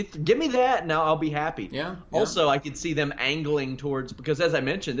 Yeah. Give me that, and I'll be happy. Yeah. Also, I could see them angling towards, because as I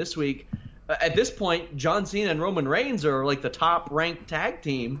mentioned this week, at this point, John Cena and Roman Reigns are like the top-ranked tag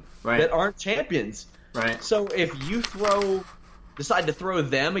team that aren't champions. Right. So if you decide to throw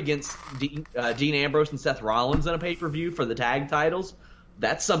them against Dean Ambrose and Seth Rollins in a pay-per-view for the tag titles,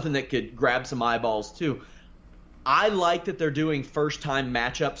 that's something that could grab some eyeballs too. I like that they're doing first-time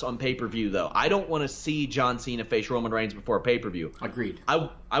matchups on pay-per-view, though. I don't want to see John Cena face Roman Reigns before a pay-per-view. Agreed.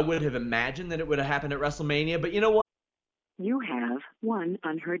 I would have imagined that it would have happened at WrestleMania, but you know what? You have one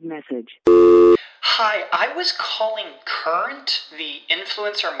unheard message. Hi, I was calling Current, the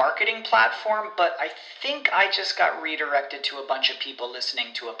influencer marketing platform, but I think I just got redirected to a bunch of people listening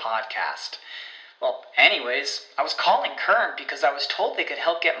to a podcast. Well, anyways, I was calling Current because I was told they could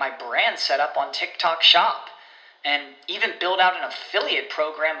help get my brand set up on TikTok Shop, and even build out an affiliate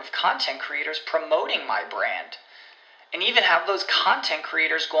program of content creators promoting my brand, and even have those content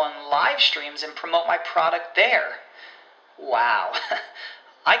creators go on live streams and promote my product there. Wow,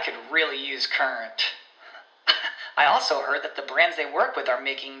 I could really use Current. I also heard that the brands they work with are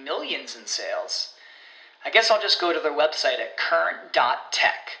making millions in sales. I guess I'll just go to their website at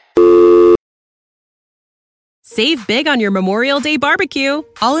current.tech. Save big on your Memorial Day barbecue,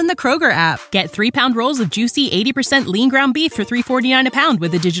 all in the Kroger app. Get 3-pound rolls of juicy 80% lean ground beef for $3.49 a pound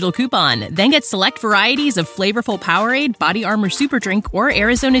with a digital coupon. Then get select varieties of flavorful Powerade, Body Armor Super Drink, or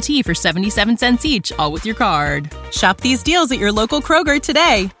Arizona tea for 77 cents each, all with your card. Shop these deals at your local Kroger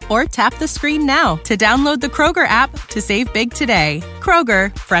today, or tap the screen now to download the Kroger app to save big today.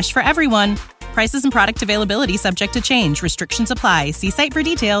 Kroger, fresh for everyone. Prices and product availability subject to change. Restrictions apply. See site for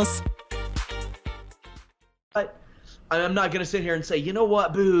details. I'm not going to sit here and say, you know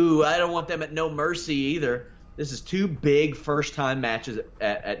what, boo, I don't want them at No Mercy either. This is 2 big first-time matches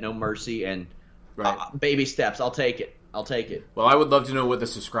at No Mercy, and baby steps. I'll take it. Well, I would love to know what the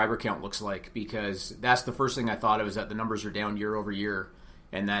subscriber count looks like, because that's the first thing I thought of, is that the numbers are down year over year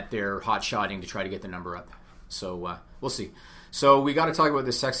and that they're hot-shotting to try to get the number up. So we'll see. So we got to talk about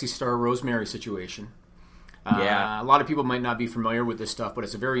the Sexy Star Rosemary situation. A lot of people might not be familiar with this stuff, but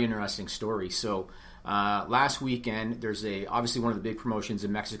it's a very interesting story. So last weekend, there's obviously one of the big promotions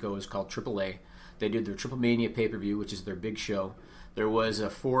in Mexico is called AAA. They did their Triple Mania pay-per-view, which is their big show. There was a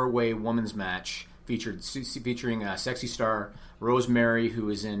 4-way women's match featuring Sexy Star, Rosemary,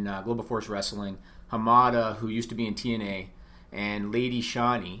 who is in Global Force Wrestling, Hamada, who used to be in TNA, and Lady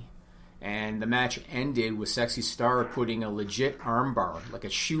Shani. And the match ended with Sexy Star putting a legit armbar, like a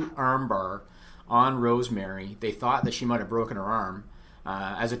shoot armbar, on Rosemary. They thought that she might have broken her arm.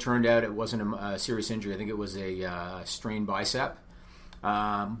 As it turned out, it wasn't a serious injury. I think it was a strained bicep.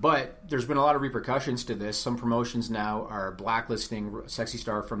 But there's been a lot of repercussions to this. Some promotions now are blacklisting Sexy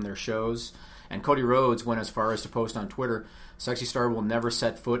Star from their shows. And Cody Rhodes went as far as to post on Twitter, "Sexy Star will never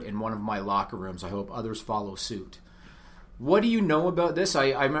set foot in one of my locker rooms. I hope others follow suit." What do you know about this?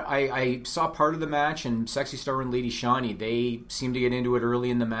 I saw part of the match, and Sexy Star and Lady Shani, they seemed to get into it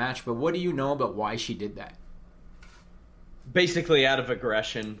early in the match. But what do you know about why she did that? Basically out of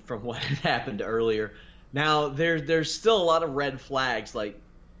aggression from what had happened earlier. Now, there's still a lot of red flags. Like,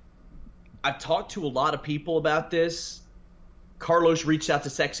 I've talked to a lot of people about this. Carlos reached out to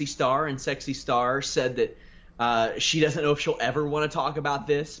Sexy Star, and Sexy Star said that she doesn't know if she'll ever want to talk about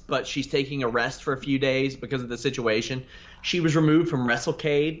this, but she's taking a rest for a few days because of the situation. She was removed from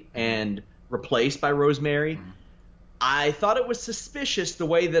WrestleCade and replaced by Rosemary. I thought it was suspicious the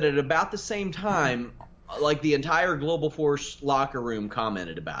way that at about the same time, like, the entire Global Force locker room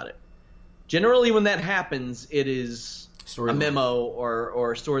commented about it. Generally, when that happens, it is a memo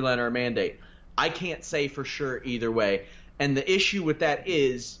or a storyline or a mandate. I can't say for sure either way. And the issue with that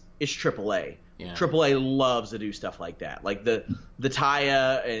is AAA. Yeah. AAA loves to do stuff like that. Like the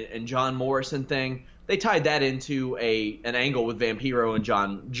Taya and John Morrison thing, they tied that into an angle with Vampiro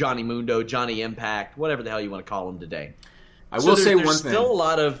and Johnny Mundo, Johnny Impact, whatever the hell you want to call them today. I will say one thing.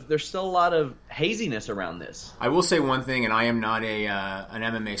 There's still a lot of haziness around this. I will say one thing, and I am not an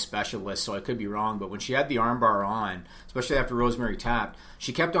MMA specialist, so I could be wrong, but when she had the armbar on, especially after Rosemary tapped,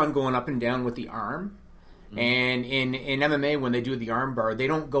 she kept on going up and down with the arm. Mm-hmm. And in MMA, when they do the armbar, they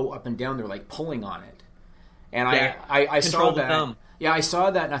don't go up and down; they're like pulling on it. And I saw that. Thumb. Yeah, I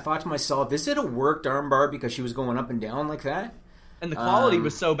saw that, and I thought to myself, "Is it a worked armbar because she was going up and down like that?" And the quality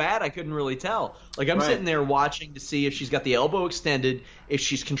was so bad, I couldn't really tell. Like, I'm sitting there watching to see if she's got the elbow extended, if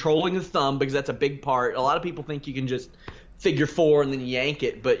she's controlling the thumb, because that's a big part. A lot of people think you can just figure 4 and then yank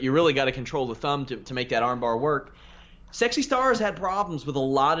it, but you really got to control the thumb to make that armbar work. Sexy Star has had problems with a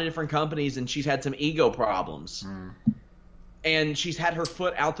lot of different companies, and she's had some ego problems. And she's had her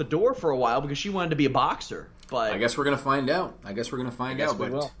foot out the door for a while because she wanted to be a boxer. But I guess we're going to find out.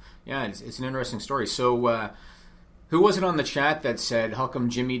 But yeah, it's an interesting story. So who was it on the chat that said, how come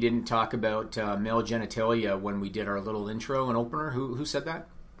Jimmy didn't talk about male genitalia when we did our little intro and opener? Who said that?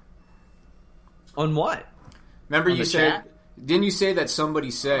 On what? Remember you said, didn't you say that somebody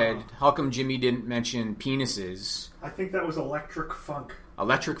said, how come Jimmy didn't mention penises? I think that was Electric Funk.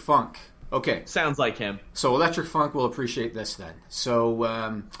 Electric Funk. Okay. Sounds like him. So Electric Funk will appreciate this then.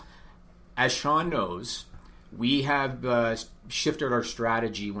 So as Sean knows, we have shifted our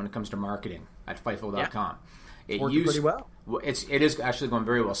strategy when it comes to marketing at Fightful.com. Yeah. It's working pretty well. It is actually going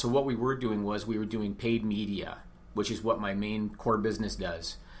very well. So what we were doing was we were doing paid media, which is what my main core business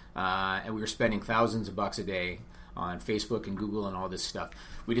does. And we were spending thousands of bucks a day on Facebook and Google and all this stuff.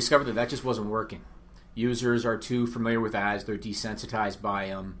 We discovered that just wasn't working. Users are too familiar with ads. They're desensitized by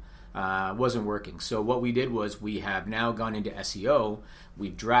them. Wasn't working. So what we did was we have now gone into SEO.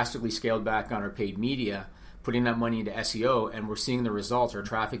 We've drastically scaled back on our paid media, putting that money into SEO, and we're seeing the results. Our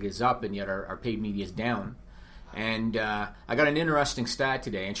traffic is up, and yet our paid media is down. And I got an interesting stat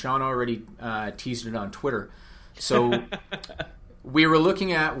today, and Sean already teased it on Twitter. So we were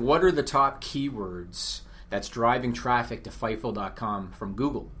looking at what are the top keywords that's driving traffic to Fightful.com from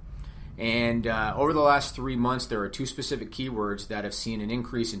Google. And over the last 3 months, there are two specific keywords that have seen an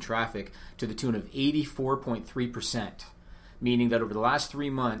increase in traffic to the tune of 84.3%, meaning that over the last 3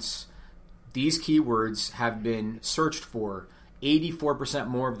 months, these keywords have been searched for 84%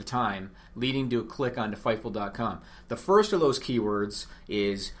 more of the time, leading to a click onto Fightful.com. The first of those keywords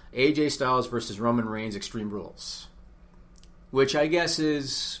is AJ Styles versus Roman Reigns Extreme Rules, which I guess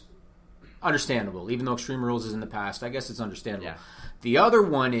is understandable. Even though Extreme Rules is in the past, I guess it's understandable. Yeah. The other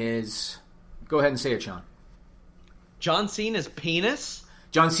one is, go ahead and say it, Sean. John Cena's penis?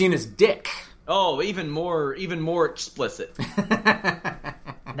 John Cena's dick. Oh, even more explicit.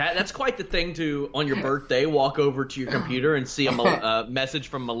 That's quite the thing to, on your birthday, walk over to your computer and see a message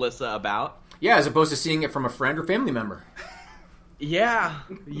from Melissa about. Yeah, as opposed to seeing it from a friend or family member. Yeah.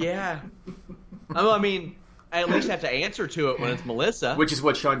 I mean, I at least have to answer to it when it's Melissa. Which is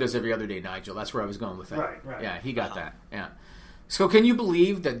what Sean does every other day, Nigel. That's where I was going with that. Right. Yeah, he got that. Yeah. So can you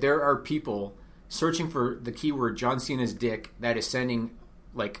believe that there are people searching for the keyword John Cena's dick that is sending,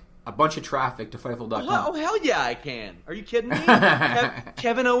 like, a bunch of traffic to Fightful.com? Oh, hell yeah, I can. Are you kidding me?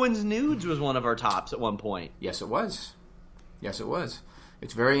 Kevin Owens Nudes was one of our tops at one point. Yes, it was.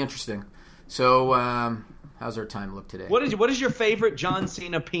 It's very interesting. So, how's our time look today? What is your favorite John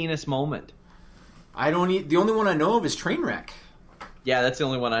Cena penis moment? The only one I know of is Trainwreck. Yeah, that's the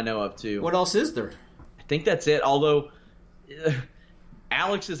only one I know of, too. What else is there? I think that's it, although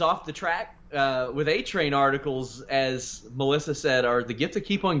Alex is off the track with A-Train articles, as Melissa said, are the gift to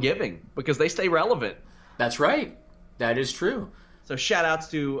keep on giving because they stay relevant. That's right. That is true. So shout-outs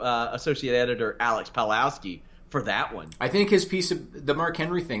to Associate Editor Alex Palowski for that one. I think his piece of the Mark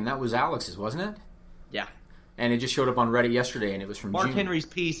Henry thing, that was Alex's, wasn't it? Yeah. And it just showed up on Reddit yesterday, and it was from Mark June. Henry's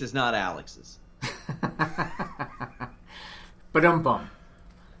piece is not Alex's. Ba-dum-bum.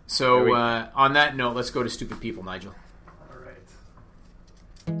 So, on that note, let's go to Stupid People, Nigel. All right.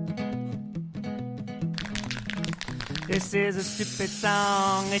 This is a stupid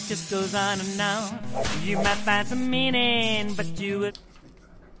song, it just goes on and on. You might find some meaning, but you would...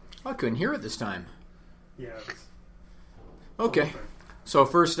 I couldn't hear it this time. Yeah. Okay. So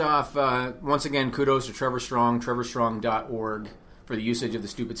first off, once again, kudos to Trevor Strong, trevorstrong.org, for the usage of the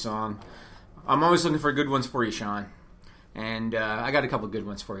stupid song. I'm always looking for good ones for you, Sean. And I got a couple good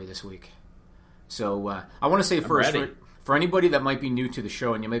ones for you this week. So I want to say first, for anybody that might be new to the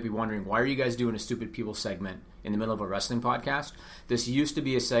show and you might be wondering, why are you guys doing a Stupid People segment in the middle of a wrestling podcast? This used to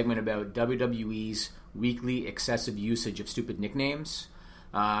be a segment about WWE's weekly excessive usage of stupid nicknames.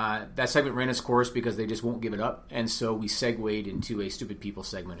 That segment ran its course because they just won't give it up, and so we segued into a Stupid People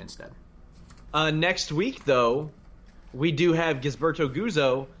segment instead. Next week, though, we do have Gisberto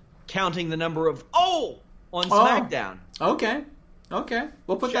Guzzo counting the number of on SmackDown. Okay.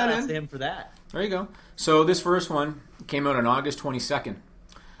 We'll put that in. Shout out to him for that. There you go. So this first one came out on August 22nd,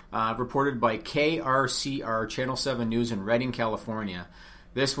 reported by KRCR Channel 7 News in Redding, California.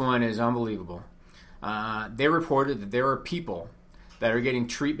 This one is unbelievable. They reported that there are people that are getting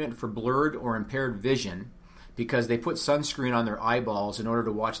treatment for blurred or impaired vision because they put sunscreen on their eyeballs in order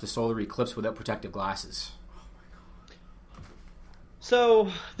to watch the solar eclipse without protective glasses. So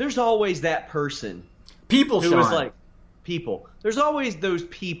there's always that person. People, who Sean. is like, people. There's always those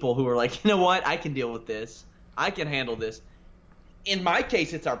people who are like, you know what? I can deal with this. I can handle this. In my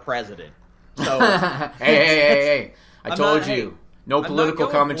case, it's our president. So hey. I told you. No political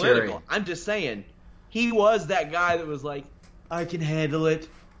commentary. Political. I'm just saying, he was that guy that was like, I can handle it.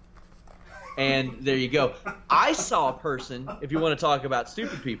 And there you go. I saw a person, if you want to talk about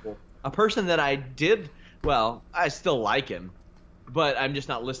stupid people, a person that I still like him, but I'm just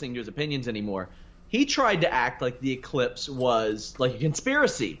not listening to his opinions anymore. He tried to act like the eclipse was like a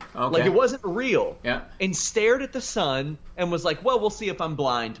conspiracy. Okay. Like it wasn't real. Yeah. And stared at the sun and was like, well, we'll see if I'm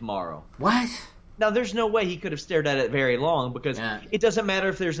blind tomorrow. What? Now, there's no way he could have stared at it very long because it doesn't matter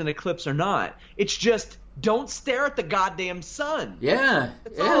if there's an eclipse or not. It's just don't stare at the goddamn sun. Yeah.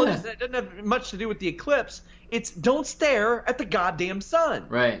 That's all it is. That doesn't have much to do with the eclipse. It's don't stare at the goddamn sun.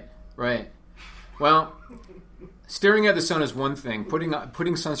 Right. Well, staring at the sun is one thing. Putting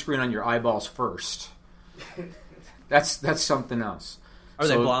sunscreen on your eyeballs first, that's something else. Are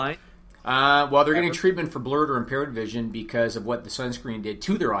they blind? Well, they're getting treatment for blurred or impaired vision because of what the sunscreen did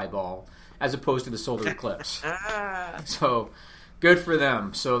to their eyeball, as opposed to the solar eclipse. So, good for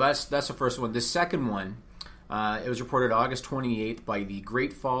them. So that's the first one. The second one, it was reported August 28th by the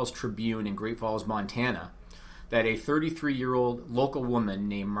Great Falls Tribune in Great Falls, Montana, that a 33-year-old local woman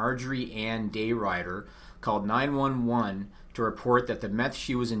named Marjorie Ann Dayrider called 911 to report that the meth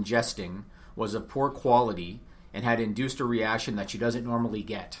she was ingesting was of poor quality and had induced a reaction that she doesn't normally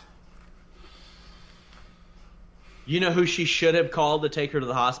get. You know who she should have called to take her to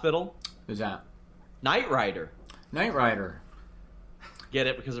the hospital? Who's that? Knight Rider. Knight Rider. Get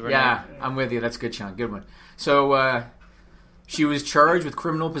it because of her name? Yeah, I'm with you. That's good, Sean. Good one. So, she was charged with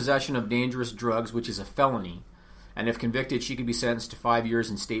criminal possession of dangerous drugs, which is a felony. And if convicted, she could be sentenced to 5 years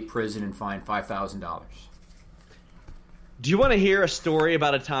in state prison and fined $5,000. Do you want to hear a story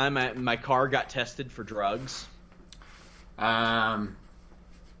about a time my car got tested for drugs? If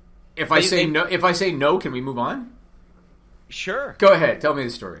I say no, can we move on? Sure. Go ahead. Tell me the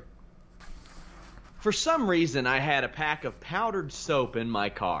story. For some reason, I had a pack of powdered soap in my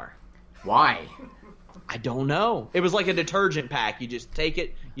car. Why? I don't know. It was like a detergent pack. You just take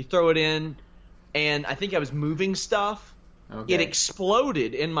it, you throw it in, and I think I was moving stuff. Okay. It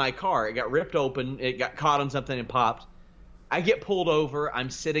exploded in my car. It got ripped open. It got caught on something and popped. I get pulled over. I'm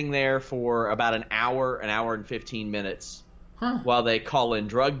sitting there for about an hour and 15 minutes while they call in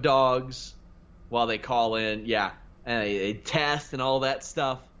drug dogs, while they call in, a test and all that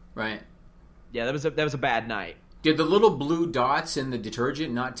stuff. Right. Yeah, that was a bad night. Did the little blue dots in the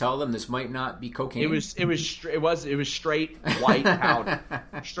detergent not tell them this might not be cocaine? It was straight white powder.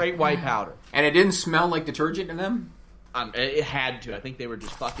 Straight white powder. And it didn't smell like detergent to them? It had to. I think they were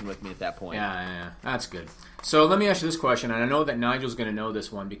just fucking with me at that point. Yeah. That's good. So let me ask you this question, and I know that Nigel's going to know this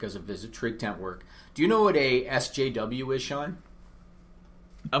one because of his trig tent work. Do you know what a SJW is, Sean?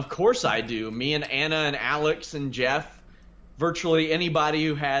 Of course I do. Me and Anna and Alex and Jeff, virtually anybody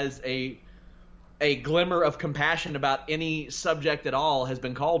who has a glimmer of compassion about any subject at all has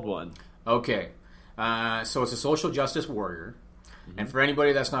been called one. Okay. So it's a social justice warrior. Mm-hmm. And for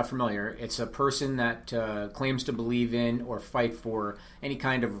anybody that's not familiar, it's a person that claims to believe in or fight for any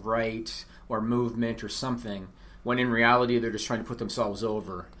kind of right or movement or something, when in reality they're just trying to put themselves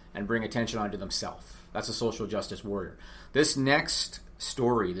over and bring attention onto themselves. That's a social justice warrior. This next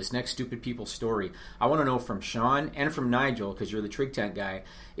story, this next Stupid People story, I want to know from Sean and from Nigel, because you're the trig tent guy,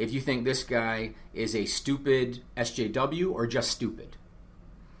 if you think this guy is a stupid SJW or just stupid.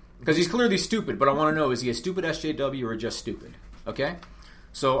 Because he's clearly stupid, but I want to know, is he a stupid SJW or just stupid? Okay?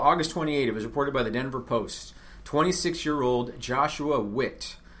 So August 28th, it was reported by the Denver Post. 26-year-old Joshua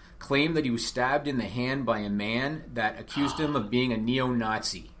Witt claimed that he was stabbed in the hand by a man that accused him of being a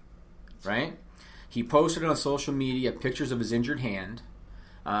neo-Nazi. Right? He posted on social media pictures of his injured hand,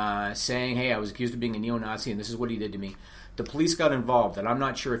 saying, hey, I was accused of being a neo-Nazi and this is what he did to me. The police got involved, and I'm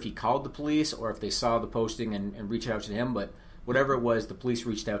not sure if he called the police or if they saw the posting and reached out to him, but whatever it was, the police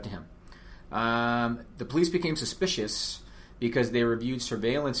reached out to him. The police became suspicious because they reviewed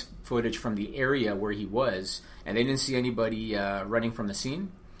surveillance footage from the area where he was, and they didn't see anybody running from the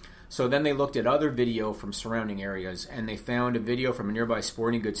scene. So then they looked at other video from surrounding areas, and they found a video from a nearby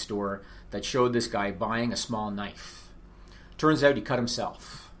sporting goods store that showed this guy buying a small knife. Turns out he cut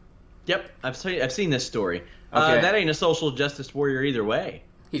himself. Yep, I've seen this story. Okay. That ain't a social justice warrior either way.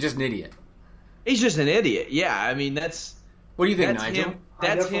 He's just an idiot. He's just an idiot. Yeah, I mean that's. What do you think, Nigel?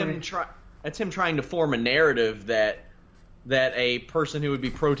 That's him trying to form a narrative that a person who would be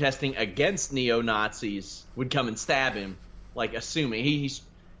protesting against neo-Nazis would come and stab him, like assuming he's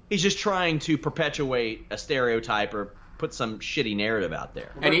just trying to perpetuate a stereotype or put some shitty narrative out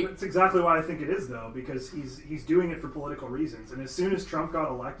there. Well, that's exactly why I think it is, though, because he's doing it for political reasons. And as soon as Trump got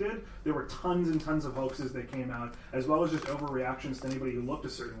elected, there were tons and tons of hoaxes that came out, as well as just overreactions to anybody who looked a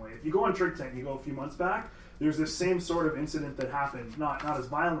certain way. If you go on Trig Tent, you go a few months back, there's this same sort of incident that happened, not as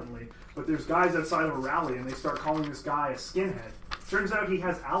violently, but there's guys outside of a rally, and they start calling this guy a skinhead. Turns out he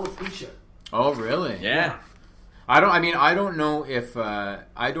has alopecia. Oh, really? Yeah. I don't know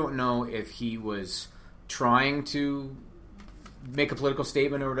if he was trying to make a political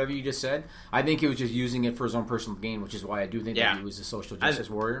statement or whatever you just said. I think he was just using it for his own personal gain, which is why I do think that he was a social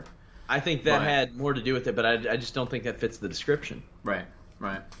justice warrior. I think that had more to do with it, but I just don't think that fits the description. Right.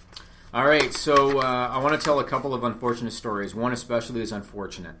 All right, so I want to tell a couple of unfortunate stories. One especially is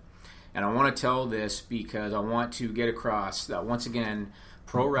unfortunate. And I want to tell this because I want to get across that, once again,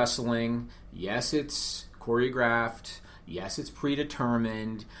 pro wrestling, yes, it's choreographed. Yes, it's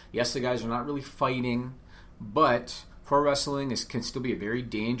predetermined. Yes, the guys are not really fighting. But pro wrestling can still be a very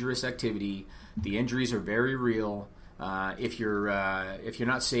dangerous activity. The injuries are very real. If you're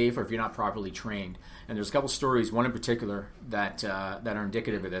not safe or if you're not properly trained. And there's a couple stories, one in particular, that are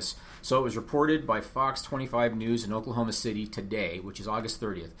indicative of this. So it was reported by Fox 25 News in Oklahoma City today, which is August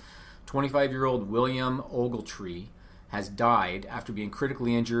 30th. 25-year-old William Ogletree has died after being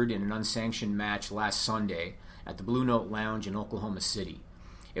critically injured in an unsanctioned match last Sunday at the Blue Note Lounge in Oklahoma City.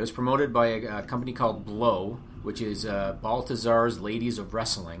 It was promoted by a company called Blow, which is Baltazar's Ladies of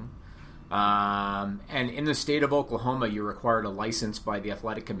Wrestling. And in the state of Oklahoma, you're required a license by the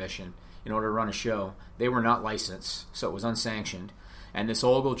Athletic Commission in order to run a show. They were not licensed, so it was unsanctioned. And this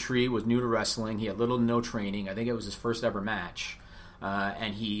Ogletree was new to wrestling. He had little to no training. I think it was his first ever match.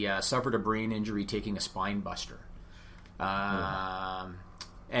 And he suffered a brain injury taking a spine buster. And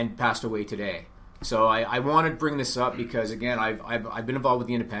passed away today. So I wanted to bring this up because, again, I've been involved with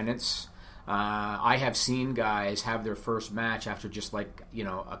the independents. I have seen guys have their first match after just a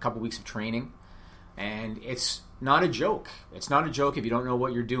couple weeks of training, and it's not a joke. It's not a joke if you don't know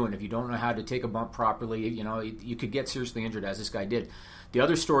what you're doing, if you don't know how to take a bump properly. You could get seriously injured, as this guy did. The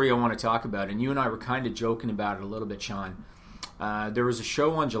other story I want to talk about, and you and I were kind of joking about it a little bit, Sean. There was a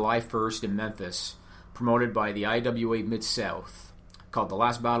show on July 1st in Memphis promoted by the IWA Mid-South called The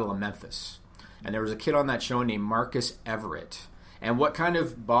Last Battle of Memphis. And there was a kid on that show named Marcus Everett. And what kind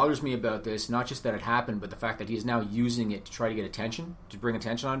of bothers me about this, not just that it happened, but the fact that he's now using it to try to get attention, to bring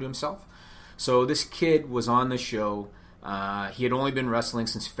attention onto himself. So this kid was on the show. He had only been wrestling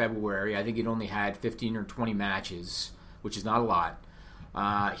since February. I think he'd only had 15 or 20 matches, which is not a lot.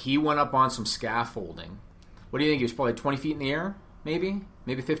 He went up on some scaffolding. What do you think? He was probably 20 feet in the air, maybe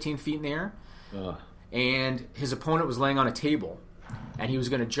 15 feet in the air. And his opponent was laying on a table. And he was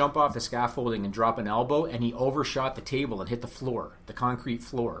going to jump off the scaffolding and drop an elbow, and he overshot the table and hit the floor, the concrete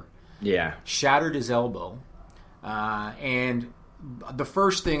floor. Yeah. Shattered his elbow. And the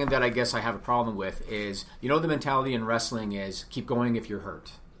first thing that I guess I have a problem with is, the mentality in wrestling is keep going if you're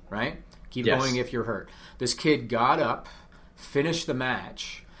hurt, right? Keep going if you're hurt. This kid got up, finished the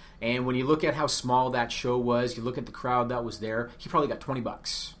match, and when you look at how small that show was, you look at the crowd that was there, he probably got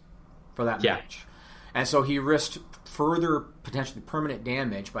 $20 for that match. And so he risked further potentially permanent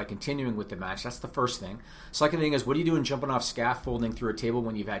damage by continuing with the match. That's the first thing. Second thing is, what are you doing jumping off scaffolding through a table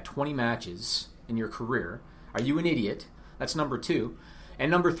when you've had 20 matches in your career? Are you an idiot? That's number two. And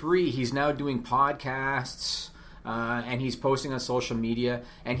number three, he's now doing podcasts, and he's posting on social media,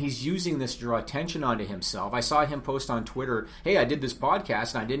 and he's using this to draw attention onto himself. I saw him post on Twitter, hey, I did this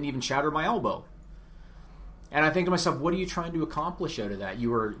podcast, and I didn't even shatter my elbow. And I think to myself, what are you trying to accomplish out of that? You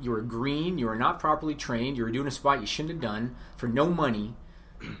were green. You were not properly trained. You were doing a spot you shouldn't have done for no money.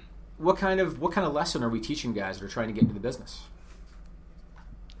 What kind of lesson are we teaching guys that are trying to get into the business?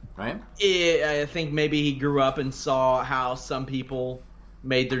 Right? I think maybe he grew up and saw how some people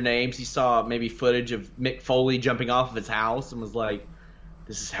made their names. He saw maybe footage of Mick Foley jumping off of his house and was like,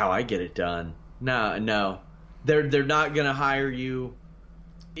 "This is how I get it done." No, they're not going to hire you.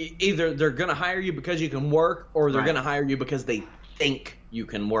 Either they're going to hire you because you can work, or they're going to hire you because they think you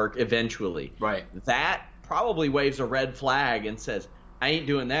can work eventually. Right. That probably waves a red flag and says, I ain't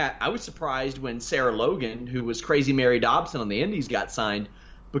doing that. I was surprised when Sarah Logan, who was Crazy Mary Dobson on the Indies, got signed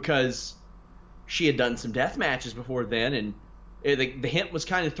because she had done some death matches before then, and the hint was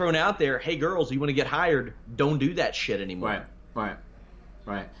kind of thrown out there, hey, girls, you want to get hired, don't do that shit anymore. Right.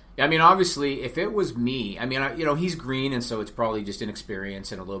 I mean, obviously, if it was me, I mean, he's green, and so it's probably just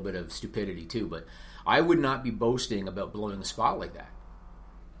inexperience and a little bit of stupidity too. But I would not be boasting about blowing a spot like that.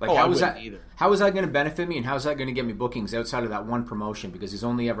 How is that going to benefit me, and how is that going to get me bookings outside of that one promotion? Because he's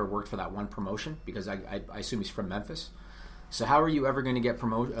only ever worked for that one promotion. Because I assume he's from Memphis. So how are you ever going to get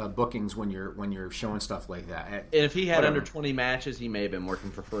bookings when you're showing stuff like that? And if he had under 20 matches, he may have been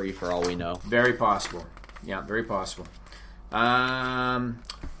working for free for all we know. Very possible. Yeah, very possible.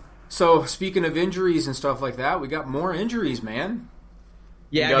 So, speaking of injuries and stuff like that, we got more injuries, man.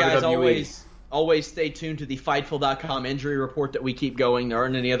 Yeah, guys, always stay tuned to the Fightful.com injury report that we keep going. There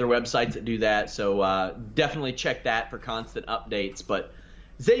aren't any other websites that do that, so definitely check that for constant updates. But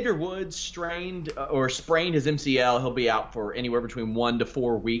Xavier Woods sprained his MCL. He'll be out for anywhere between 1 to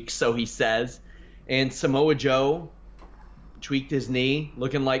 4 weeks, so he says. And Samoa Joe tweaked his knee,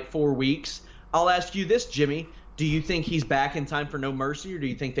 looking like 4 weeks. I'll ask you this, Jimmy. Do you think he's back in time for No Mercy, or do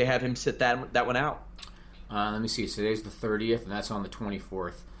you think they have him sit that one out? Let me see. Today's the 30th, and that's on the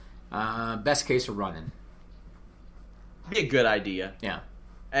 24th. Best case of running. Be a good idea. Yeah.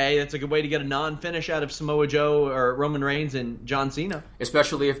 Hey, that's a good way to get a non-finish out of Samoa Joe or Roman Reigns and John Cena.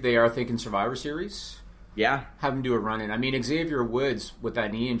 Especially if they are thinking Survivor Series. Yeah. Have him do a run-in. I mean, Xavier Woods, with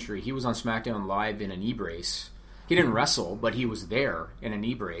that knee injury, he was on SmackDown Live in a knee brace. He didn't wrestle, but he was there in a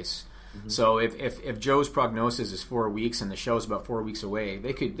knee brace. Mm-hmm. So if Joe's prognosis is 4 weeks and the show's about 4 weeks away,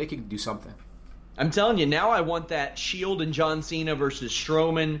 they could do something. I'm telling you, now I want that Shield and John Cena versus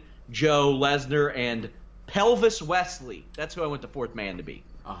Strowman, Joe, Lesnar, and Pelvis Wesley. That's who I want the fourth man to be.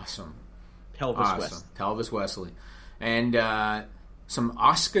 Awesome. Pelvis Wesley. And some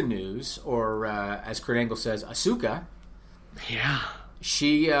Asuka news, or as Kurt Angle says, Asuka. Yeah.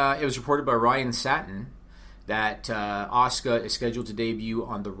 It was reported by Ryan Satin that Asuka is scheduled to debut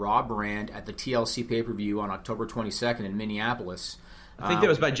on the Raw brand at the TLC pay-per-view on October 22nd in Minneapolis. I think that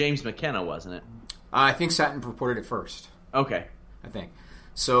was by James McKenna, wasn't it? I think Satin reported it first. Okay. I think.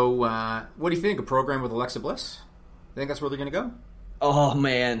 So, what do you think? A program with Alexa Bliss? Think that's where they're going to go? Oh,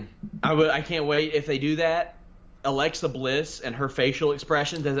 man. I can't wait if they do that. Alexa Bliss and her facial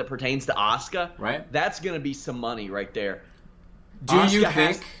expressions as it pertains to Asuka. Right. That's going to be some money right there. Do you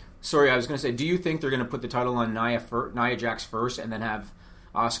think... Sorry, I was going to say, do you think they're going to put the title on Nia Jax first and then have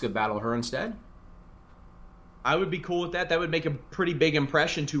Asuka battle her instead? I would be cool with that. That would make a pretty big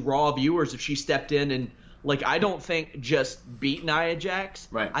impression to Raw viewers if she stepped in and, I don't think just beat Nia Jax.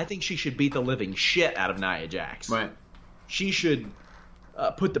 Right. I think she should beat the living shit out of Nia Jax. Right. She should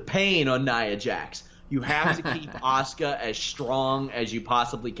put the pain on Nia Jax. You have to keep Asuka as strong as you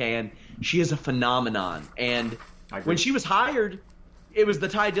possibly can. She is a phenomenon. And when she was hired, it was the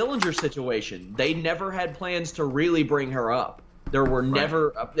Ty Dillinger situation. They never had plans to really bring her up. There were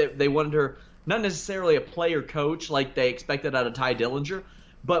never they wanted her, not necessarily a player coach like they expected out of Ty Dillinger,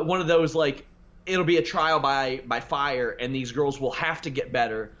 but one of those it'll be a trial by fire, and these girls will have to get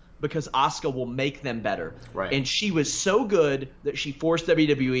better because Asuka will make them better. Right. And she was so good that she forced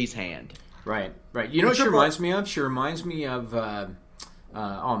WWE's hand. Right. You know what she reminds me of? She reminds me of,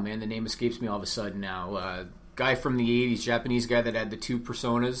 oh man, the name escapes me all of a sudden now. Guy from the 80s, Japanese guy that had the two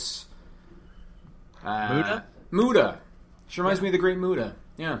personas. Muda. She reminds me of the great Muda.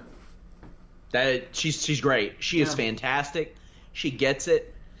 Yeah. She's great. She is fantastic. She gets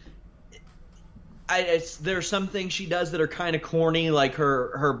it. There are some things she does that are kind of corny, like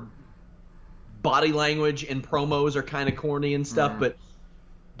her body language in promos are kind of corny and stuff,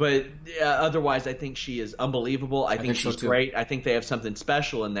 but otherwise I think she is unbelievable. I think she's great. I think they have something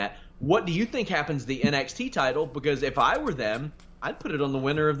special in that. What do you think happens to the NXT title? Because if I were them, I'd put it on the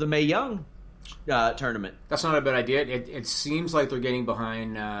winner of the Mae Young tournament. That's not a bad idea. It seems like they're getting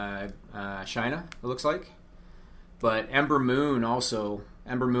behind Chyna, it looks like. But Ember Moon was looking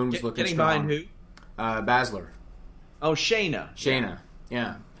getting strong. Behind who? Baszler. Oh, Shayna.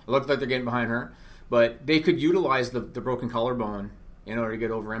 Yeah. It looked like they're getting behind her. But they could utilize the broken collarbone in order to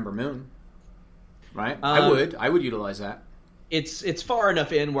get over Ember Moon. Right? I would utilize that. It's far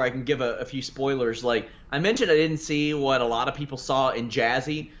enough in where I can give a few spoilers. Like I mentioned, I didn't see what a lot of people saw in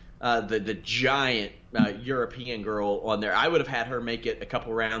Jazzy, the giant European girl on there. I would have had her make it a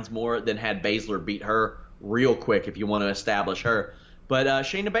couple rounds more than had Baszler beat her real quick if you want to establish her. But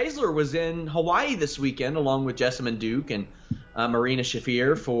Shayna Baszler was in Hawaii this weekend along with Jessamine Duke and Marina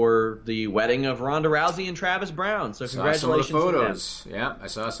Shafir for the wedding of Ronda Rousey and Travis Brown. So congratulations to photos. Yeah, I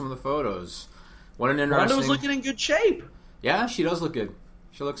saw some of the photos. What an interesting... Ronda was looking in good shape. Yeah, she does look good.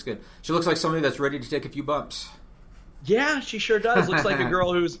 She looks good. She looks like somebody that's ready to take a few bumps. Yeah, she sure does. Looks like a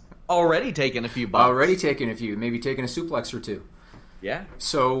girl who's already taken a few bumps. Maybe taken a suplex or two. Yeah.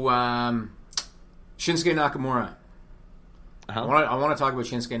 So, Shinsuke Nakamura. Uh-huh. I want to talk about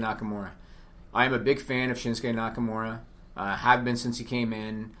Shinsuke Nakamura. I am a big fan of Shinsuke Nakamura. Have been since he came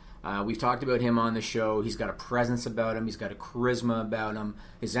in. We've talked about him on the show. He's got a presence about him. He's got a charisma about him.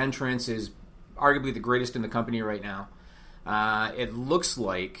 His entrance is arguably the greatest in the company right now. It looks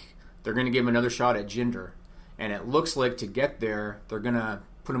like they're going to give him another shot at Jinder. And it looks like to get there, they're going to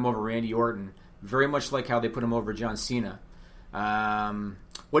put him over Randy Orton. Very much like how they put him over John Cena.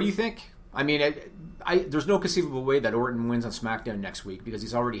 What do you think? I mean, there's no conceivable way that Orton wins on SmackDown next week because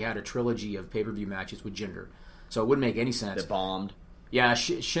he's already had a trilogy of pay-per-view matches with Jinder. So it wouldn't make any sense. They bombed. Yeah,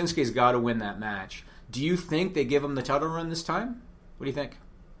 Shinsuke's got to win that match. Do you think they give him the title run this time? What do you think?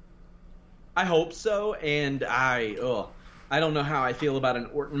 I hope so, and I don't know how I feel about an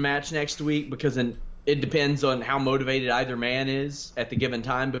Orton match next week because it depends on how motivated either man is at the given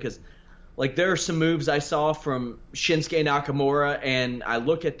time because there are some moves I saw from Shinsuke Nakamura, and I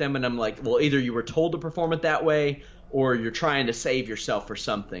look at them and I'm like, well, either you were told to perform it that way or you're trying to save yourself for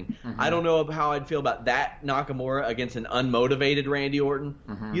something. Mm-hmm. I don't know how I'd feel about that Nakamura against an unmotivated Randy Orton.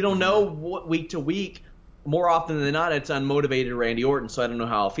 Mm-hmm. You don't know what week to week. More often than not, it's unmotivated Randy Orton, so I don't know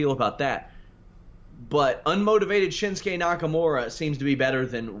how I'll feel about that. But unmotivated Shinsuke Nakamura seems to be better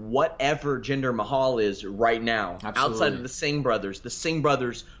than whatever Jinder Mahal is right now. Absolutely. Outside of the Singh brothers. The Singh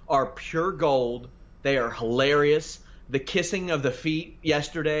brothers are pure gold. They are hilarious. The kissing of the feet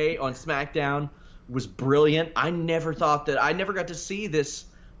yesterday on SmackDown was brilliant. I never got to see this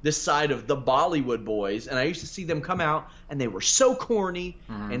side of the Bollywood boys, and I used to see them come out, and they were so corny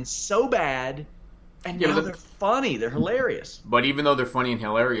and so bad, and now they're funny. They're hilarious. But even though they're funny and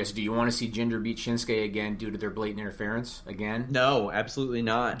hilarious, do you want to see Jinder beat Shinsuke again due to their blatant interference again? No, absolutely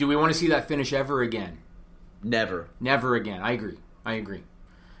not. Do we want to see that finish ever again? Never. Never again. I agree.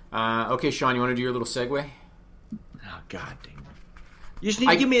 Okay, Sean, you want to do your little segue? Oh, God damn it. You just need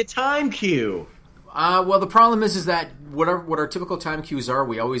to give me a time cue. Well, the problem is that what our typical time cues are,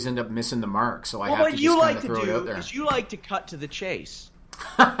 we always end up missing the mark. So I have to just kind of throw it out there. You like to cut to the chase.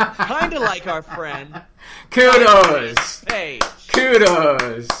 Kind of like our friend. Kudos. Hey.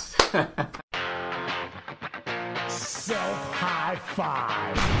 Kudos. Self high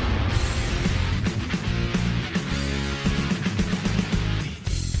five.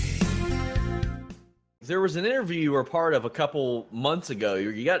 There was an interview you were part of a couple months ago.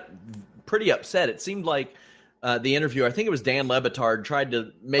 You got pretty upset. It seemed like the interviewer, I think it was Dan Le Batard, tried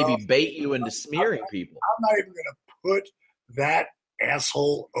to maybe bait you into smearing people. I'm not even going to put that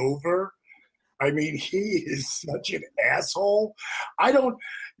asshole over. I mean, he is such an asshole.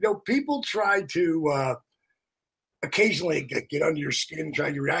 People try to occasionally get under your skin and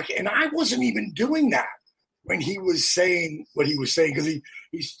try to react. And I wasn't even doing that when he was saying what he was saying, because he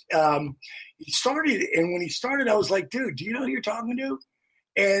started, and when he started, I was like, dude, do you know who you're talking to?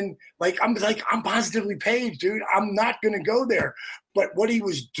 And I'm positively paid, dude. I'm not going to go there. But what he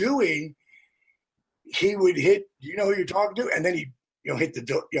was doing, he would hit, you know who you're talking to? And then he, hit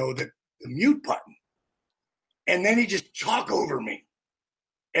the mute button. And then he just talk over me.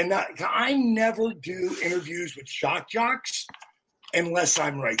 And I never do interviews with shock jocks unless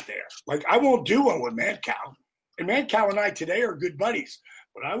I'm right there. Like, I won't do one with Mad Cow. And Mad Cow and I today are good buddies.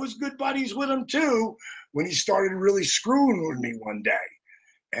 But I was good buddies with him, too, when he started really screwing with me one day.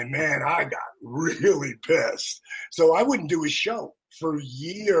 And, man, I got really pissed. So I wouldn't do his show for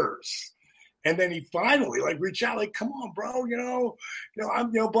years. And then he finally, reached out, come on, bro,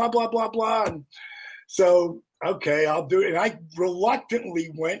 I'm, blah, blah, blah, blah. And so, okay, I'll do it. And I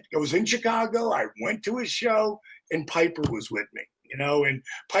reluctantly went. I was in Chicago. I went to his show, and Piper was with me. And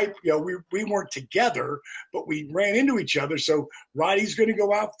Piper, we weren't together, but we ran into each other. So Roddy's going to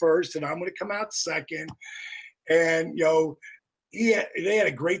go out first, and I'm going to come out second. And, they had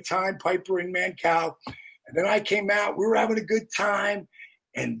a great time, Piper and Mancow. And then I came out. We were having a good time.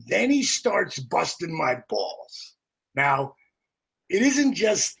 And then he starts busting my balls. Now, it isn't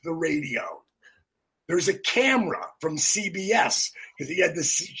just the radio. There's a camera from CBS, because he had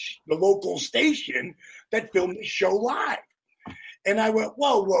the local station that filmed the show live. And I went,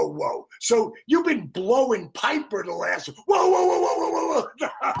 whoa, whoa, whoa. So you've been blowing Piper the last, whoa, whoa, whoa, whoa, whoa,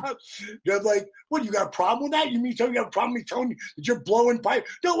 whoa. They're like, what, you got a problem with that? You have a problem with me telling you that you're blowing Piper?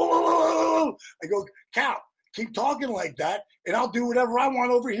 No, whoa, whoa, whoa, whoa, whoa. I go, Cal, keep talking like that, and I'll do whatever I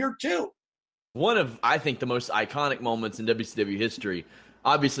want over here, too. One of, I think, the most iconic moments in WCW history,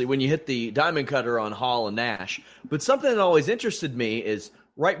 obviously, when you hit the Diamond Cutter on Hall and Nash. But something that always interested me is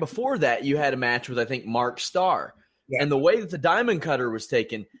right before that, you had a match with, I think, Mark Starr. Yeah. And the way that the Diamond Cutter was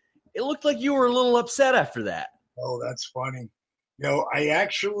taken, it looked like you were a little upset after that. Oh, that's funny. I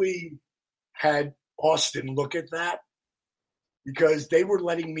actually had Austin look at that because they were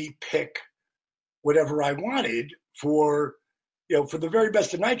letting me pick whatever I wanted for the very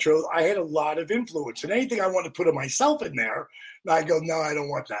best of Nitro. I had a lot of influence, and anything I want to put of myself in there, I go, no, I don't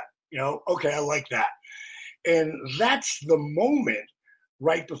want that. Okay, I like that. And that's the moment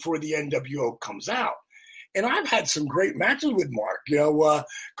right before the NWO comes out. And I've had some great matches with Mark,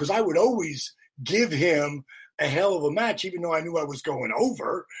 because I would always give him a hell of a match, even though I knew I was going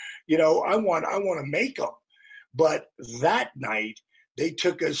over. I want to make them. But that night, they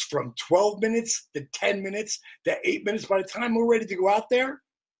took us from 12 minutes to 10 minutes to 8 minutes. By the time we were ready to go out there,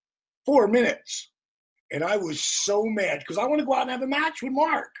 4 minutes. And I was so mad because I want to go out and have a match with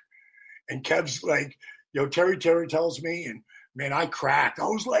Mark. And Kev's like, Terry tells me, and man, I cracked. I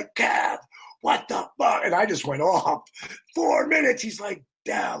was like, Kev, what the fuck? And I just went off. 4 minutes. He's like,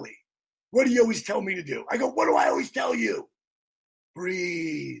 Dally, what do you always tell me to do? I go, what do I always tell you?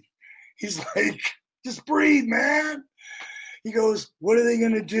 Breathe. He's like, just breathe, man. He goes, what are they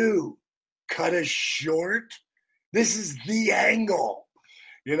going to do? Cut us short? This is the angle,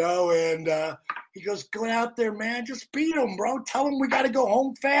 and he goes, go out there, man. Just beat him, bro. Tell him we got to go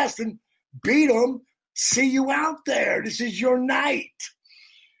home fast and beat him. See you out there. This is your night.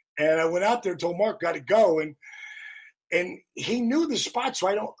 And I went out there and told Mark, got to go. And he knew the spot, so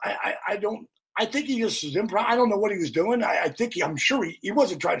I think he just was improv. I don't know what he was doing. I'm sure he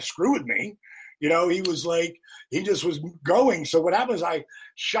wasn't trying to screw with me. He was like, he just was going. So what happened is I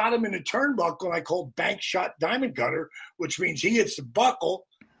shot him in the turnbuckle, and I called bank shot diamond cutter, which means he hits the buckle,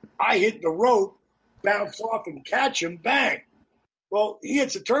 I hit the rope, bounce off and catch him, bang. Well, he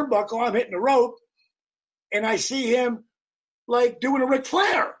hits the turnbuckle, I'm hitting the rope, and I see him like doing a Ric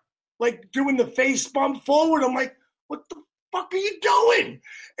Flair, like doing the face bump forward. I'm like, what the fuck are you doing?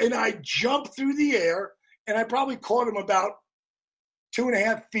 And I jumped through the air, and I probably caught him about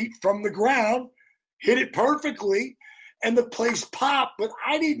 2.5 feet from the ground, hit it perfectly, and the place popped, but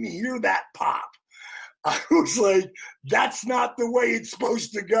I didn't hear that pop. I was like, that's not the way it's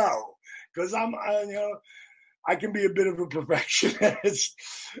supposed to go. Because I can be a bit of a perfectionist.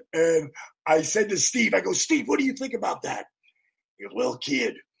 And I said to Steve, I go, Steve, what do you think about that? He goes, well,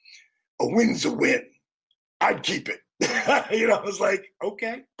 kid, a win's a win. I'd keep it. I was like,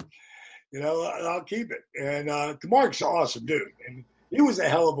 okay, I'll keep it. And Mark's an awesome dude. And he was a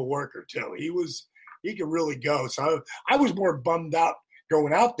hell of a worker too. He could really go. So I was more bummed out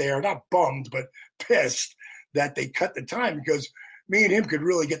going out there, not bummed, but pissed that they cut the time, because me and him could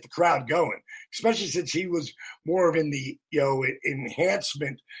really get the crowd going, especially since he was more of in the,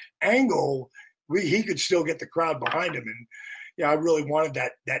 enhancement angle. He could still get the crowd behind him. And, I really wanted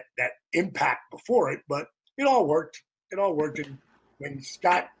that impact before it, but it all worked. It all worked. And when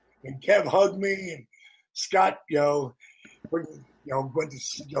Kev hugged me, and Scott, went to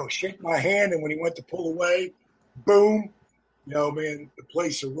shake my hand, and when he went to pull away, boom, man, the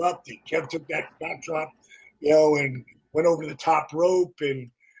place erupted. Kev took that backdrop, and went over the top rope, and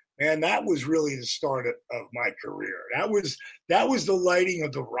man, that was really the start of my career. That was the lighting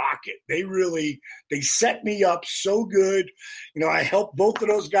of the rocket. They set me up so good. I helped both of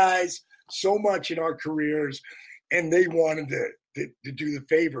those guys so much in our careers, and they wanted to do the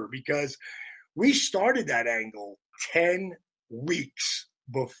favor, because we started that angle 10 weeks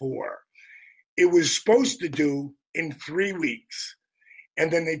before. It was supposed to do in 3 weeks,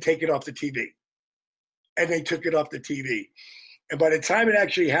 and then they take it off the TV. And they took it off the TV. And by the time it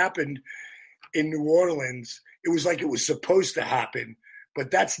actually happened in New Orleans, it was like it was supposed to happen,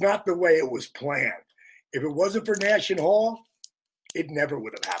 but that's not the way it was planned. If it wasn't for Nash and Hall, it never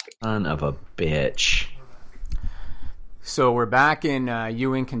would have happened. Son of a bitch. So we're back in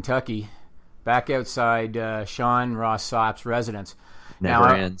Ewing, Kentucky, back outside Sean Ross Sapp's residence. Never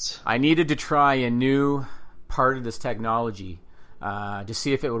ends. I needed to try a new part of this technology to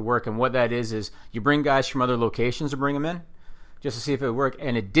see if it would work. And what that is you bring guys from other locations to bring them in just to see if it would work.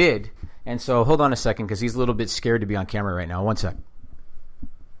 And it did. And so hold on a second, because he's a little bit scared to be on camera right now. One sec.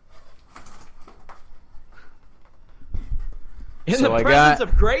 In the presence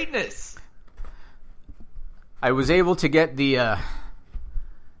of greatness. I was able to get the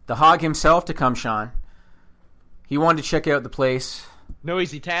hog himself to come, Sean. He wanted to check out the place. No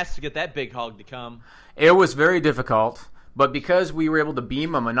easy task to get that big hog to come. It was very difficult, but because we were able to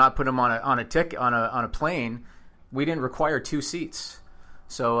beam him and not put him on a plane, we didn't require 2 seats.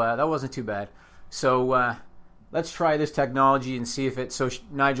 So that wasn't too bad. So let's try this technology and see if it. So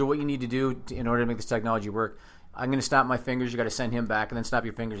Nigel, what you need to do in order to make this technology work, I'm going to snap my fingers. You got to send him back, and then snap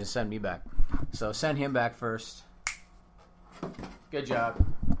your fingers and send me back. So send him back first. Good job.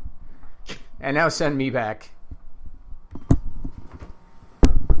 And now send me back.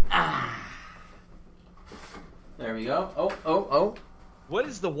 There we go. Oh. What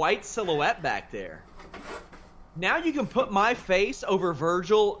is the white silhouette back there? Now you can put my face over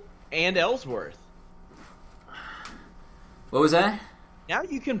Virgil and Ellsworth. What was that? Now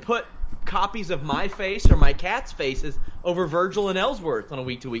you can put copies of my face or my cat's faces over Virgil and Ellsworth on a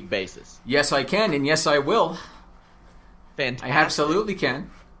week-to-week basis. Yes, I can, and yes, I will. Fantastic. I absolutely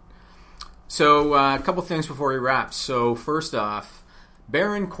can. So, a couple things before we wrap. So, first off,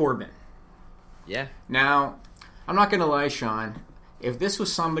 Baron Corbin. Yeah. Now, I'm not going to lie, Sean. If this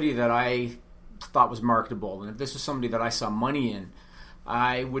was somebody that I thought was marketable, and if this was somebody that I saw money in,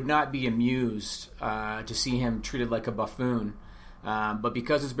 I would not be amused to see him treated like a buffoon. But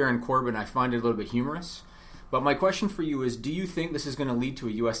because it's Baron Corbin, I find it a little bit humorous. But my question for you is, do you think this is going to lead to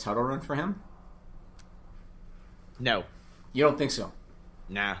a U.S. title run for him? No. You don't think so?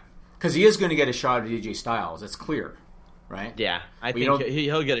 Nah. Because he is going to get a shot at AJ Styles. That's clear, right? Yeah. I think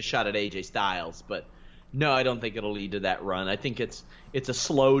he'll get a shot at AJ Styles. But No, I don't think it'll lead to that run. I think it's a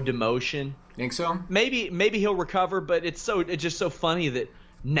slow demotion. Think so? Maybe he'll recover, but it's just so funny that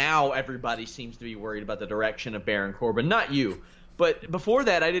now everybody seems to be worried about the direction of Baron Corbin. Not you, but before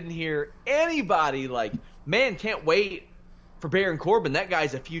that, I didn't hear anybody like, man, can't wait for Baron Corbin. That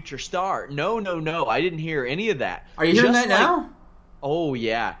guy's a future star. No. I didn't hear any of that. Are you hearing that now? Oh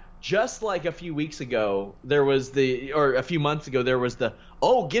yeah. Just like a few weeks ago, or a few months ago, there was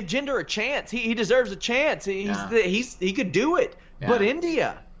give Jinder a chance. He deserves a chance. He could do it. Yeah. But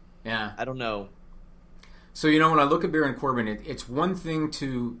India, I don't know. So when I look at Baron Corbin, it's one thing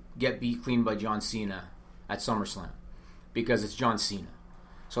to get beat clean by John Cena at SummerSlam because it's John Cena.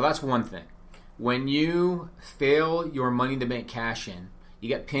 So that's one thing. When you fail your Money in the Bank cash in, you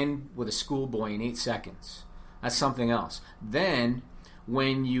get pinned with a schoolboy in 8 seconds. That's something else. Then,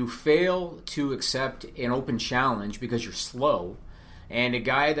 when you fail to accept an open challenge because you're slow, and a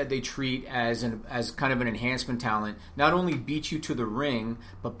guy that they treat as kind of an enhancement talent not only beats you to the ring,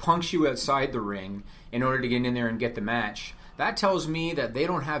 but punks you outside the ring in order to get in there and get the match, that tells me that they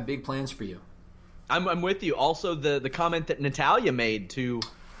don't have big plans for you. I'm with you. Also, the comment that Natalya made to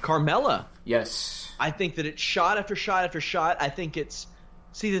Carmella. Yes. I think that it's shot after shot after shot. I think it's...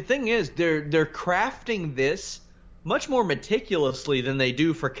 See, the thing is, they're crafting this much more meticulously than they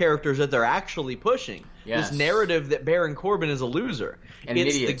do for characters that they're actually pushing. Yes. This narrative that Baron Corbin is a loser. And an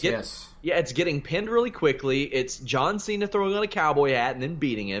idiot, yes. Yeah, it's getting pinned really quickly. It's John Cena throwing on a cowboy hat and then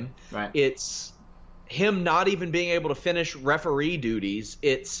beating him. Right. It's him not even being able to finish referee duties.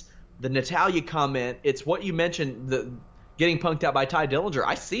 It's the Natalya comment. It's what you mentioned, the getting punked out by Ty Dillinger.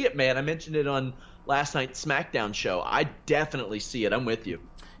 I see it, man. I mentioned it on last night's SmackDown show. I definitely see it. I'm with you.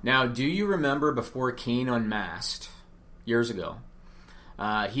 Now, do you remember before Kane unmasked years ago,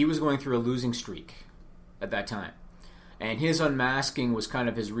 he was going through a losing streak at that time. And his unmasking was kind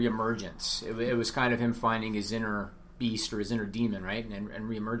of his reemergence. It was kind of him finding his inner beast or his inner demon, right? And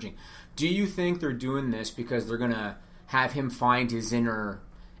reemerging. Do you think they're doing this because they're going to have him find his inner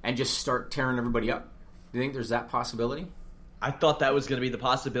and just start tearing everybody up? Do you think there's that possibility? I thought that was going to be the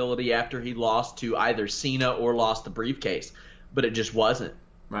possibility after he lost to either Cena or lost the briefcase. But it just wasn't.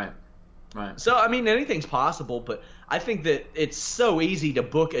 Right. So, I mean, anything's possible, but I think that it's so easy to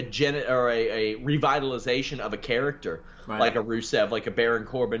book a revitalization of a character, right, like a Rusev, like a Baron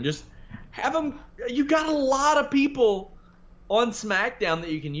Corbin. Just have them. You got a lot of people on SmackDown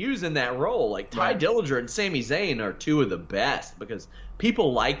that you can use in that role. Like Ty Dillinger and Sami Zayn are two of the best because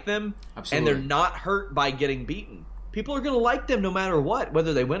people like them. Absolutely. And they're not hurt by getting beaten. People are going to like them no matter what,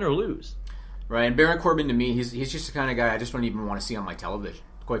 whether they win or lose. Right, and Baron Corbin, to me, he's just the kind of guy I just don't even want to see on my television,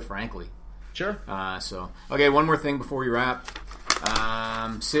 quite frankly. Sure. Okay, one more thing before we wrap.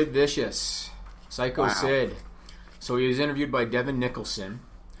 Sid Vicious, Psycho Sid. So he was interviewed by Devin Nicholson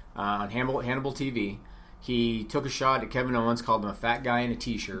on Hannibal TV. He took a shot at Kevin Owens, called him a fat guy in a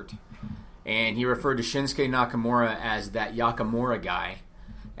t-shirt, and he referred to Shinsuke Nakamura as that Yakamura guy,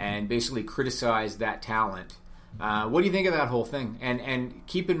 and basically criticized that talent. What do you think of that whole thing? And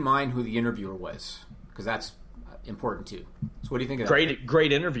keep in mind who the interviewer was, because that's important too. So what do you think of that?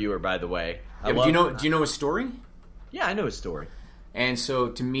 Great interviewer, by the way. Do you know his story? Yeah, I know his story. And so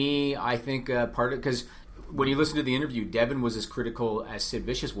to me, I think part of, because when you listen to the interview, Devin was as critical as Sid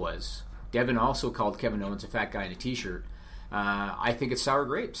Vicious was. Devin also called Kevin Owens a fat guy in a t-shirt. I think it's sour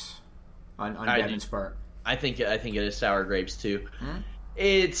grapes on Devin's part. I think it is sour grapes too. Mm-hmm.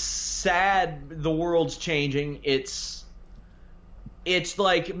 It's sad the world's changing. It's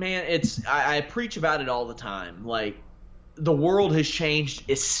like, man, I preach about it all the time. Like, the world has changed,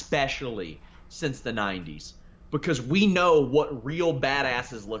 especially since the 90s, because we know what real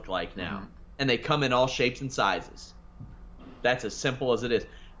badasses look like now. Mm-hmm. And they come in all shapes and sizes. That's as simple as it is.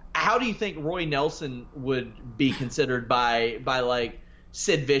 How do you think Roy Nelson would be considered by like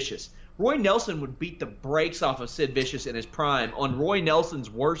Sid Vicious? Roy Nelson would beat the brakes off of Sid Vicious in his prime on Roy Nelson's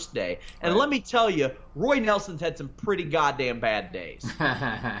worst day. And let me tell you, Roy Nelson's had some pretty goddamn bad days.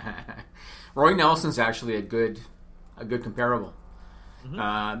 Roy Nelson's actually a good comparable.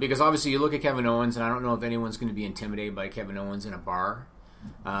 Mm-hmm. Because obviously you look at Kevin Owens, and I don't know if anyone's going to be intimidated by Kevin Owens in a bar.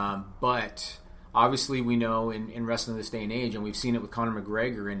 But obviously we know in wrestling this day and age, and we've seen it with Conor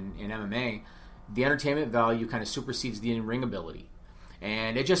McGregor in MMA, the entertainment value kind of supersedes the in-ring ability.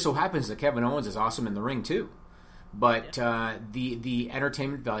 And it just so happens that Kevin Owens is awesome in the ring too. But the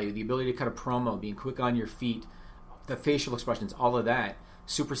entertainment value, the ability to cut a promo, being quick on your feet, the facial expressions, all of that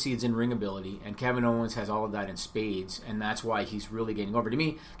supersedes in-ring ability. And Kevin Owens has all of that in spades, and that's why he's really getting over. To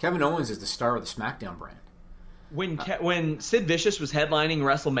me, Kevin Owens is the star of the SmackDown brand. When Sid Vicious was headlining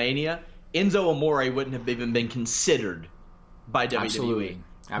WrestleMania, Enzo Amore wouldn't have even been considered by WWE. Absolutely.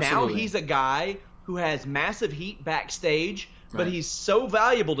 Now he's a guy who has massive heat backstage, but he's so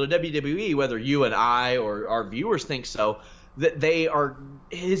valuable to WWE, whether you and I or our viewers think so, that they are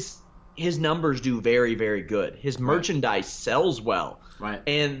his numbers do very, very good. His merchandise sells well. Right.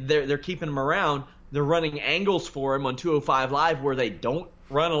 And they're keeping him around. They're running angles for him on 205 Live where they don't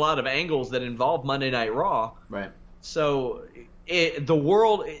run a lot of angles that involve Monday Night Raw. Right. So the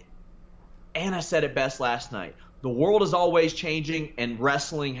world, Anna said it best last night, the world is always changing and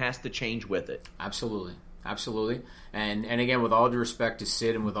wrestling has to change with it. Absolutely. Absolutely. And again, with all due respect to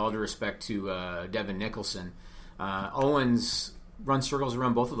Sid and with all due respect to Devin Nicholson, Owens runs circles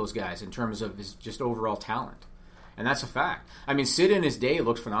around both of those guys in terms of his just overall talent. And that's a fact. I mean, Sid in his day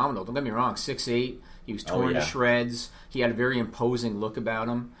looked phenomenal. Don't get me wrong. 6'8", he was torn to shreds. He had a very imposing look about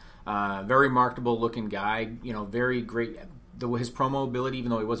him. Very marketable looking guy. Very great. His promo ability,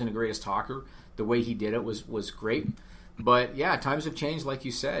 even though he wasn't the greatest talker, the way he did it was great. But yeah, times have changed, like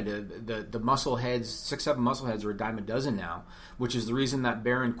you said. The muscle heads, 6'7" muscle heads are a dime a dozen now, which is the reason that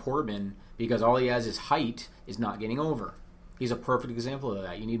Baron Corbin, because all he has is height, is not getting over. He's a perfect example of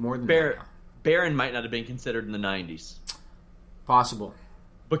that. You need more than that now. Baron might not have been considered in the 90s. Possible.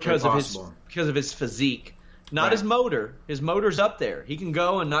 Because of his physique. Not his motor. His motor's up there. He can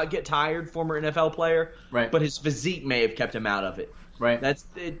go and not get tired, former NFL player. Right. But his physique may have kept him out of it. Right.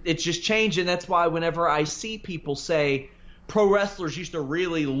 It's just changed, and that's why whenever I see people say pro wrestlers used to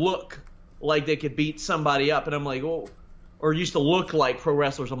really look like they could beat somebody up, and I'm like, oh, or used to look like pro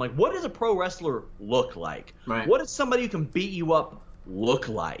wrestlers, I'm like, what does a pro wrestler look like? Right. What does somebody who can beat you up look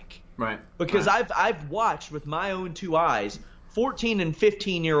like? Right. Because I've watched with my own two eyes 14 and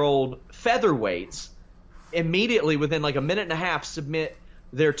 15-year-old featherweights immediately within like a minute and a half submit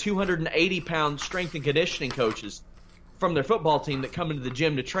their 280-pound strength and conditioning coaches from their football team that come into the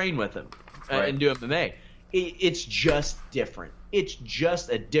gym to train with them and do MMA. It's just different. It's just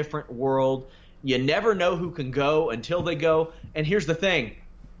a different world. You never know who can go until they go. And here's the thing.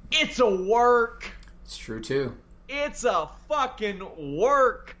 It's a work. It's true, too. It's a fucking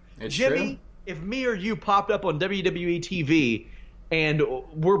work. It's Jimmy, true. If me or you popped up on WWE TV and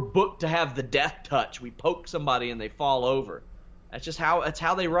we're booked to have the death touch, we poke somebody and they fall over. That's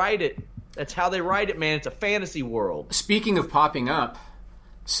how they write it. That's how they write it, man. It's a fantasy world. Speaking of popping up,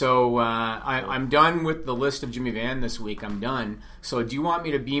 so I'm done with the list of Jimmy Van this week. I'm done. So do you want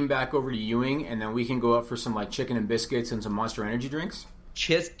me to beam back over to Ewing and then we can go up for some like chicken and biscuits and some Monster Energy drinks?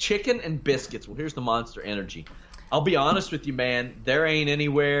 Chicken and biscuits. Well, here's the Monster Energy. I'll be honest with you, man. There ain't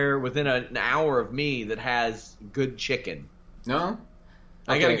anywhere within an hour of me that has good chicken. No?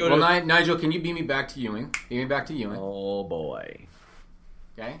 I gotta go Nigel, can you beam me back to Ewing? Beam me back to Ewing. Oh, boy.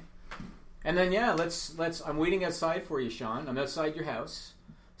 Okay. And then, yeah, let's. I'm waiting outside for you, Sean. I'm outside your house.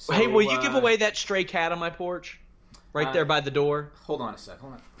 So, hey, will you give away that stray cat on my porch? Right there by the door? Hold on a sec.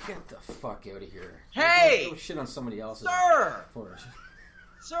 Hold on. Get the fuck out of here. Hey! Go shit on somebody else's porch.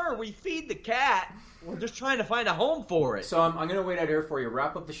 Sir, we feed the cat. We're just trying to find a home for it. So I'm going to wait out here for you.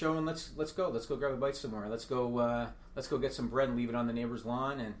 Wrap up the show and let's go. Let's go grab a bite somewhere. Let's go get some bread and leave it on the neighbor's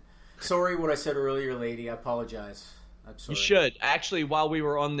lawn. And sorry what I said earlier, lady. I apologize. I'm sorry. You should. Actually, while we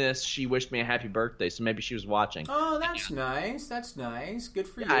were on this, she wished me a happy birthday, so maybe she was watching. Oh, that's nice. That's nice. Good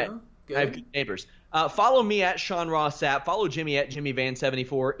for you. I have good neighbors. Follow me at Sean Ross Sapp. Follow Jimmy at Jimmy Van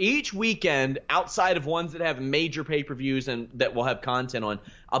 74. Each weekend, outside of ones that have major pay-per-views and that we'll have content on,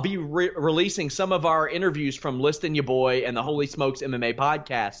 I'll be releasing some of our interviews from Listin' Ya Boy and the Holy Smokes MMA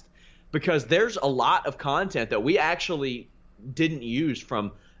podcast, because there's a lot of content that we actually didn't use,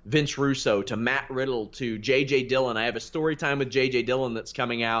 from Vince Russo to Matt Riddle to J.J. Dillon. I have a story time with J.J. Dillon that's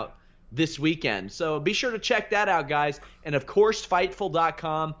coming out this weekend. So be sure to check that out, guys. And, of course,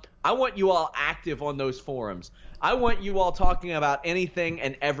 Fightful.com. I want you all active on those forums. I want you all talking about anything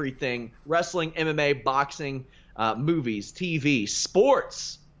and everything: wrestling, MMA, boxing, movies, TV,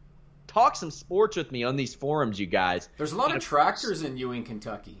 sports. Talk some sports with me on these forums, you guys. There's a lot of tractors in Ewing,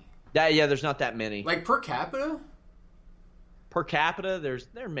 Kentucky. Yeah, there's not that many. Like per capita? Per capita,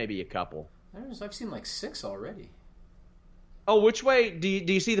 there may be a couple. I've seen like 6 already. Oh, which way? Do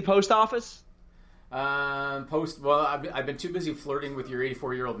you see the post office? Well, I've been too busy flirting with your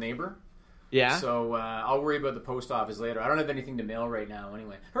 84-year-old neighbor. Yeah. So I'll worry about the post office later. I don't have anything to mail right now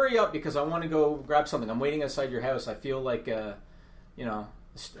anyway. Hurry up, because I want to go grab something. I'm waiting outside your house. I feel like, a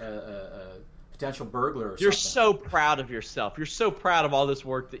potential burglar or something. You're so proud of yourself. You're so proud of all this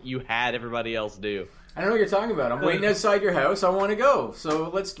work that you had everybody else do. I don't know what you're talking about. I'm waiting outside your house. I want to go. So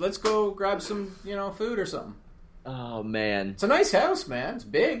let's go grab some, food or something. Oh, man. It's a nice house, man. It's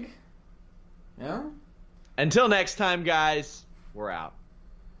big. Yeah. Until next time, guys, we're out.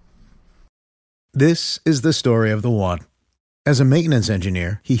 This is the story of the one. As a maintenance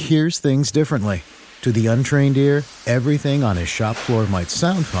engineer, he hears things differently. To the untrained ear, everything on his shop floor might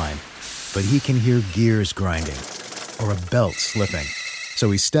sound fine, but he can hear gears grinding or a belt slipping.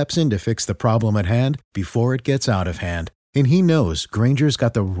 So he steps in to fix the problem at hand before it gets out of hand. And he knows Grainger's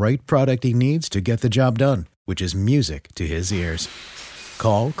got the right product he needs to get the job done, which is music to his ears.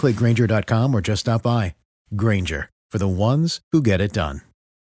 Call, click Grainger.com, or just stop by. Grainger, for the ones who get it done.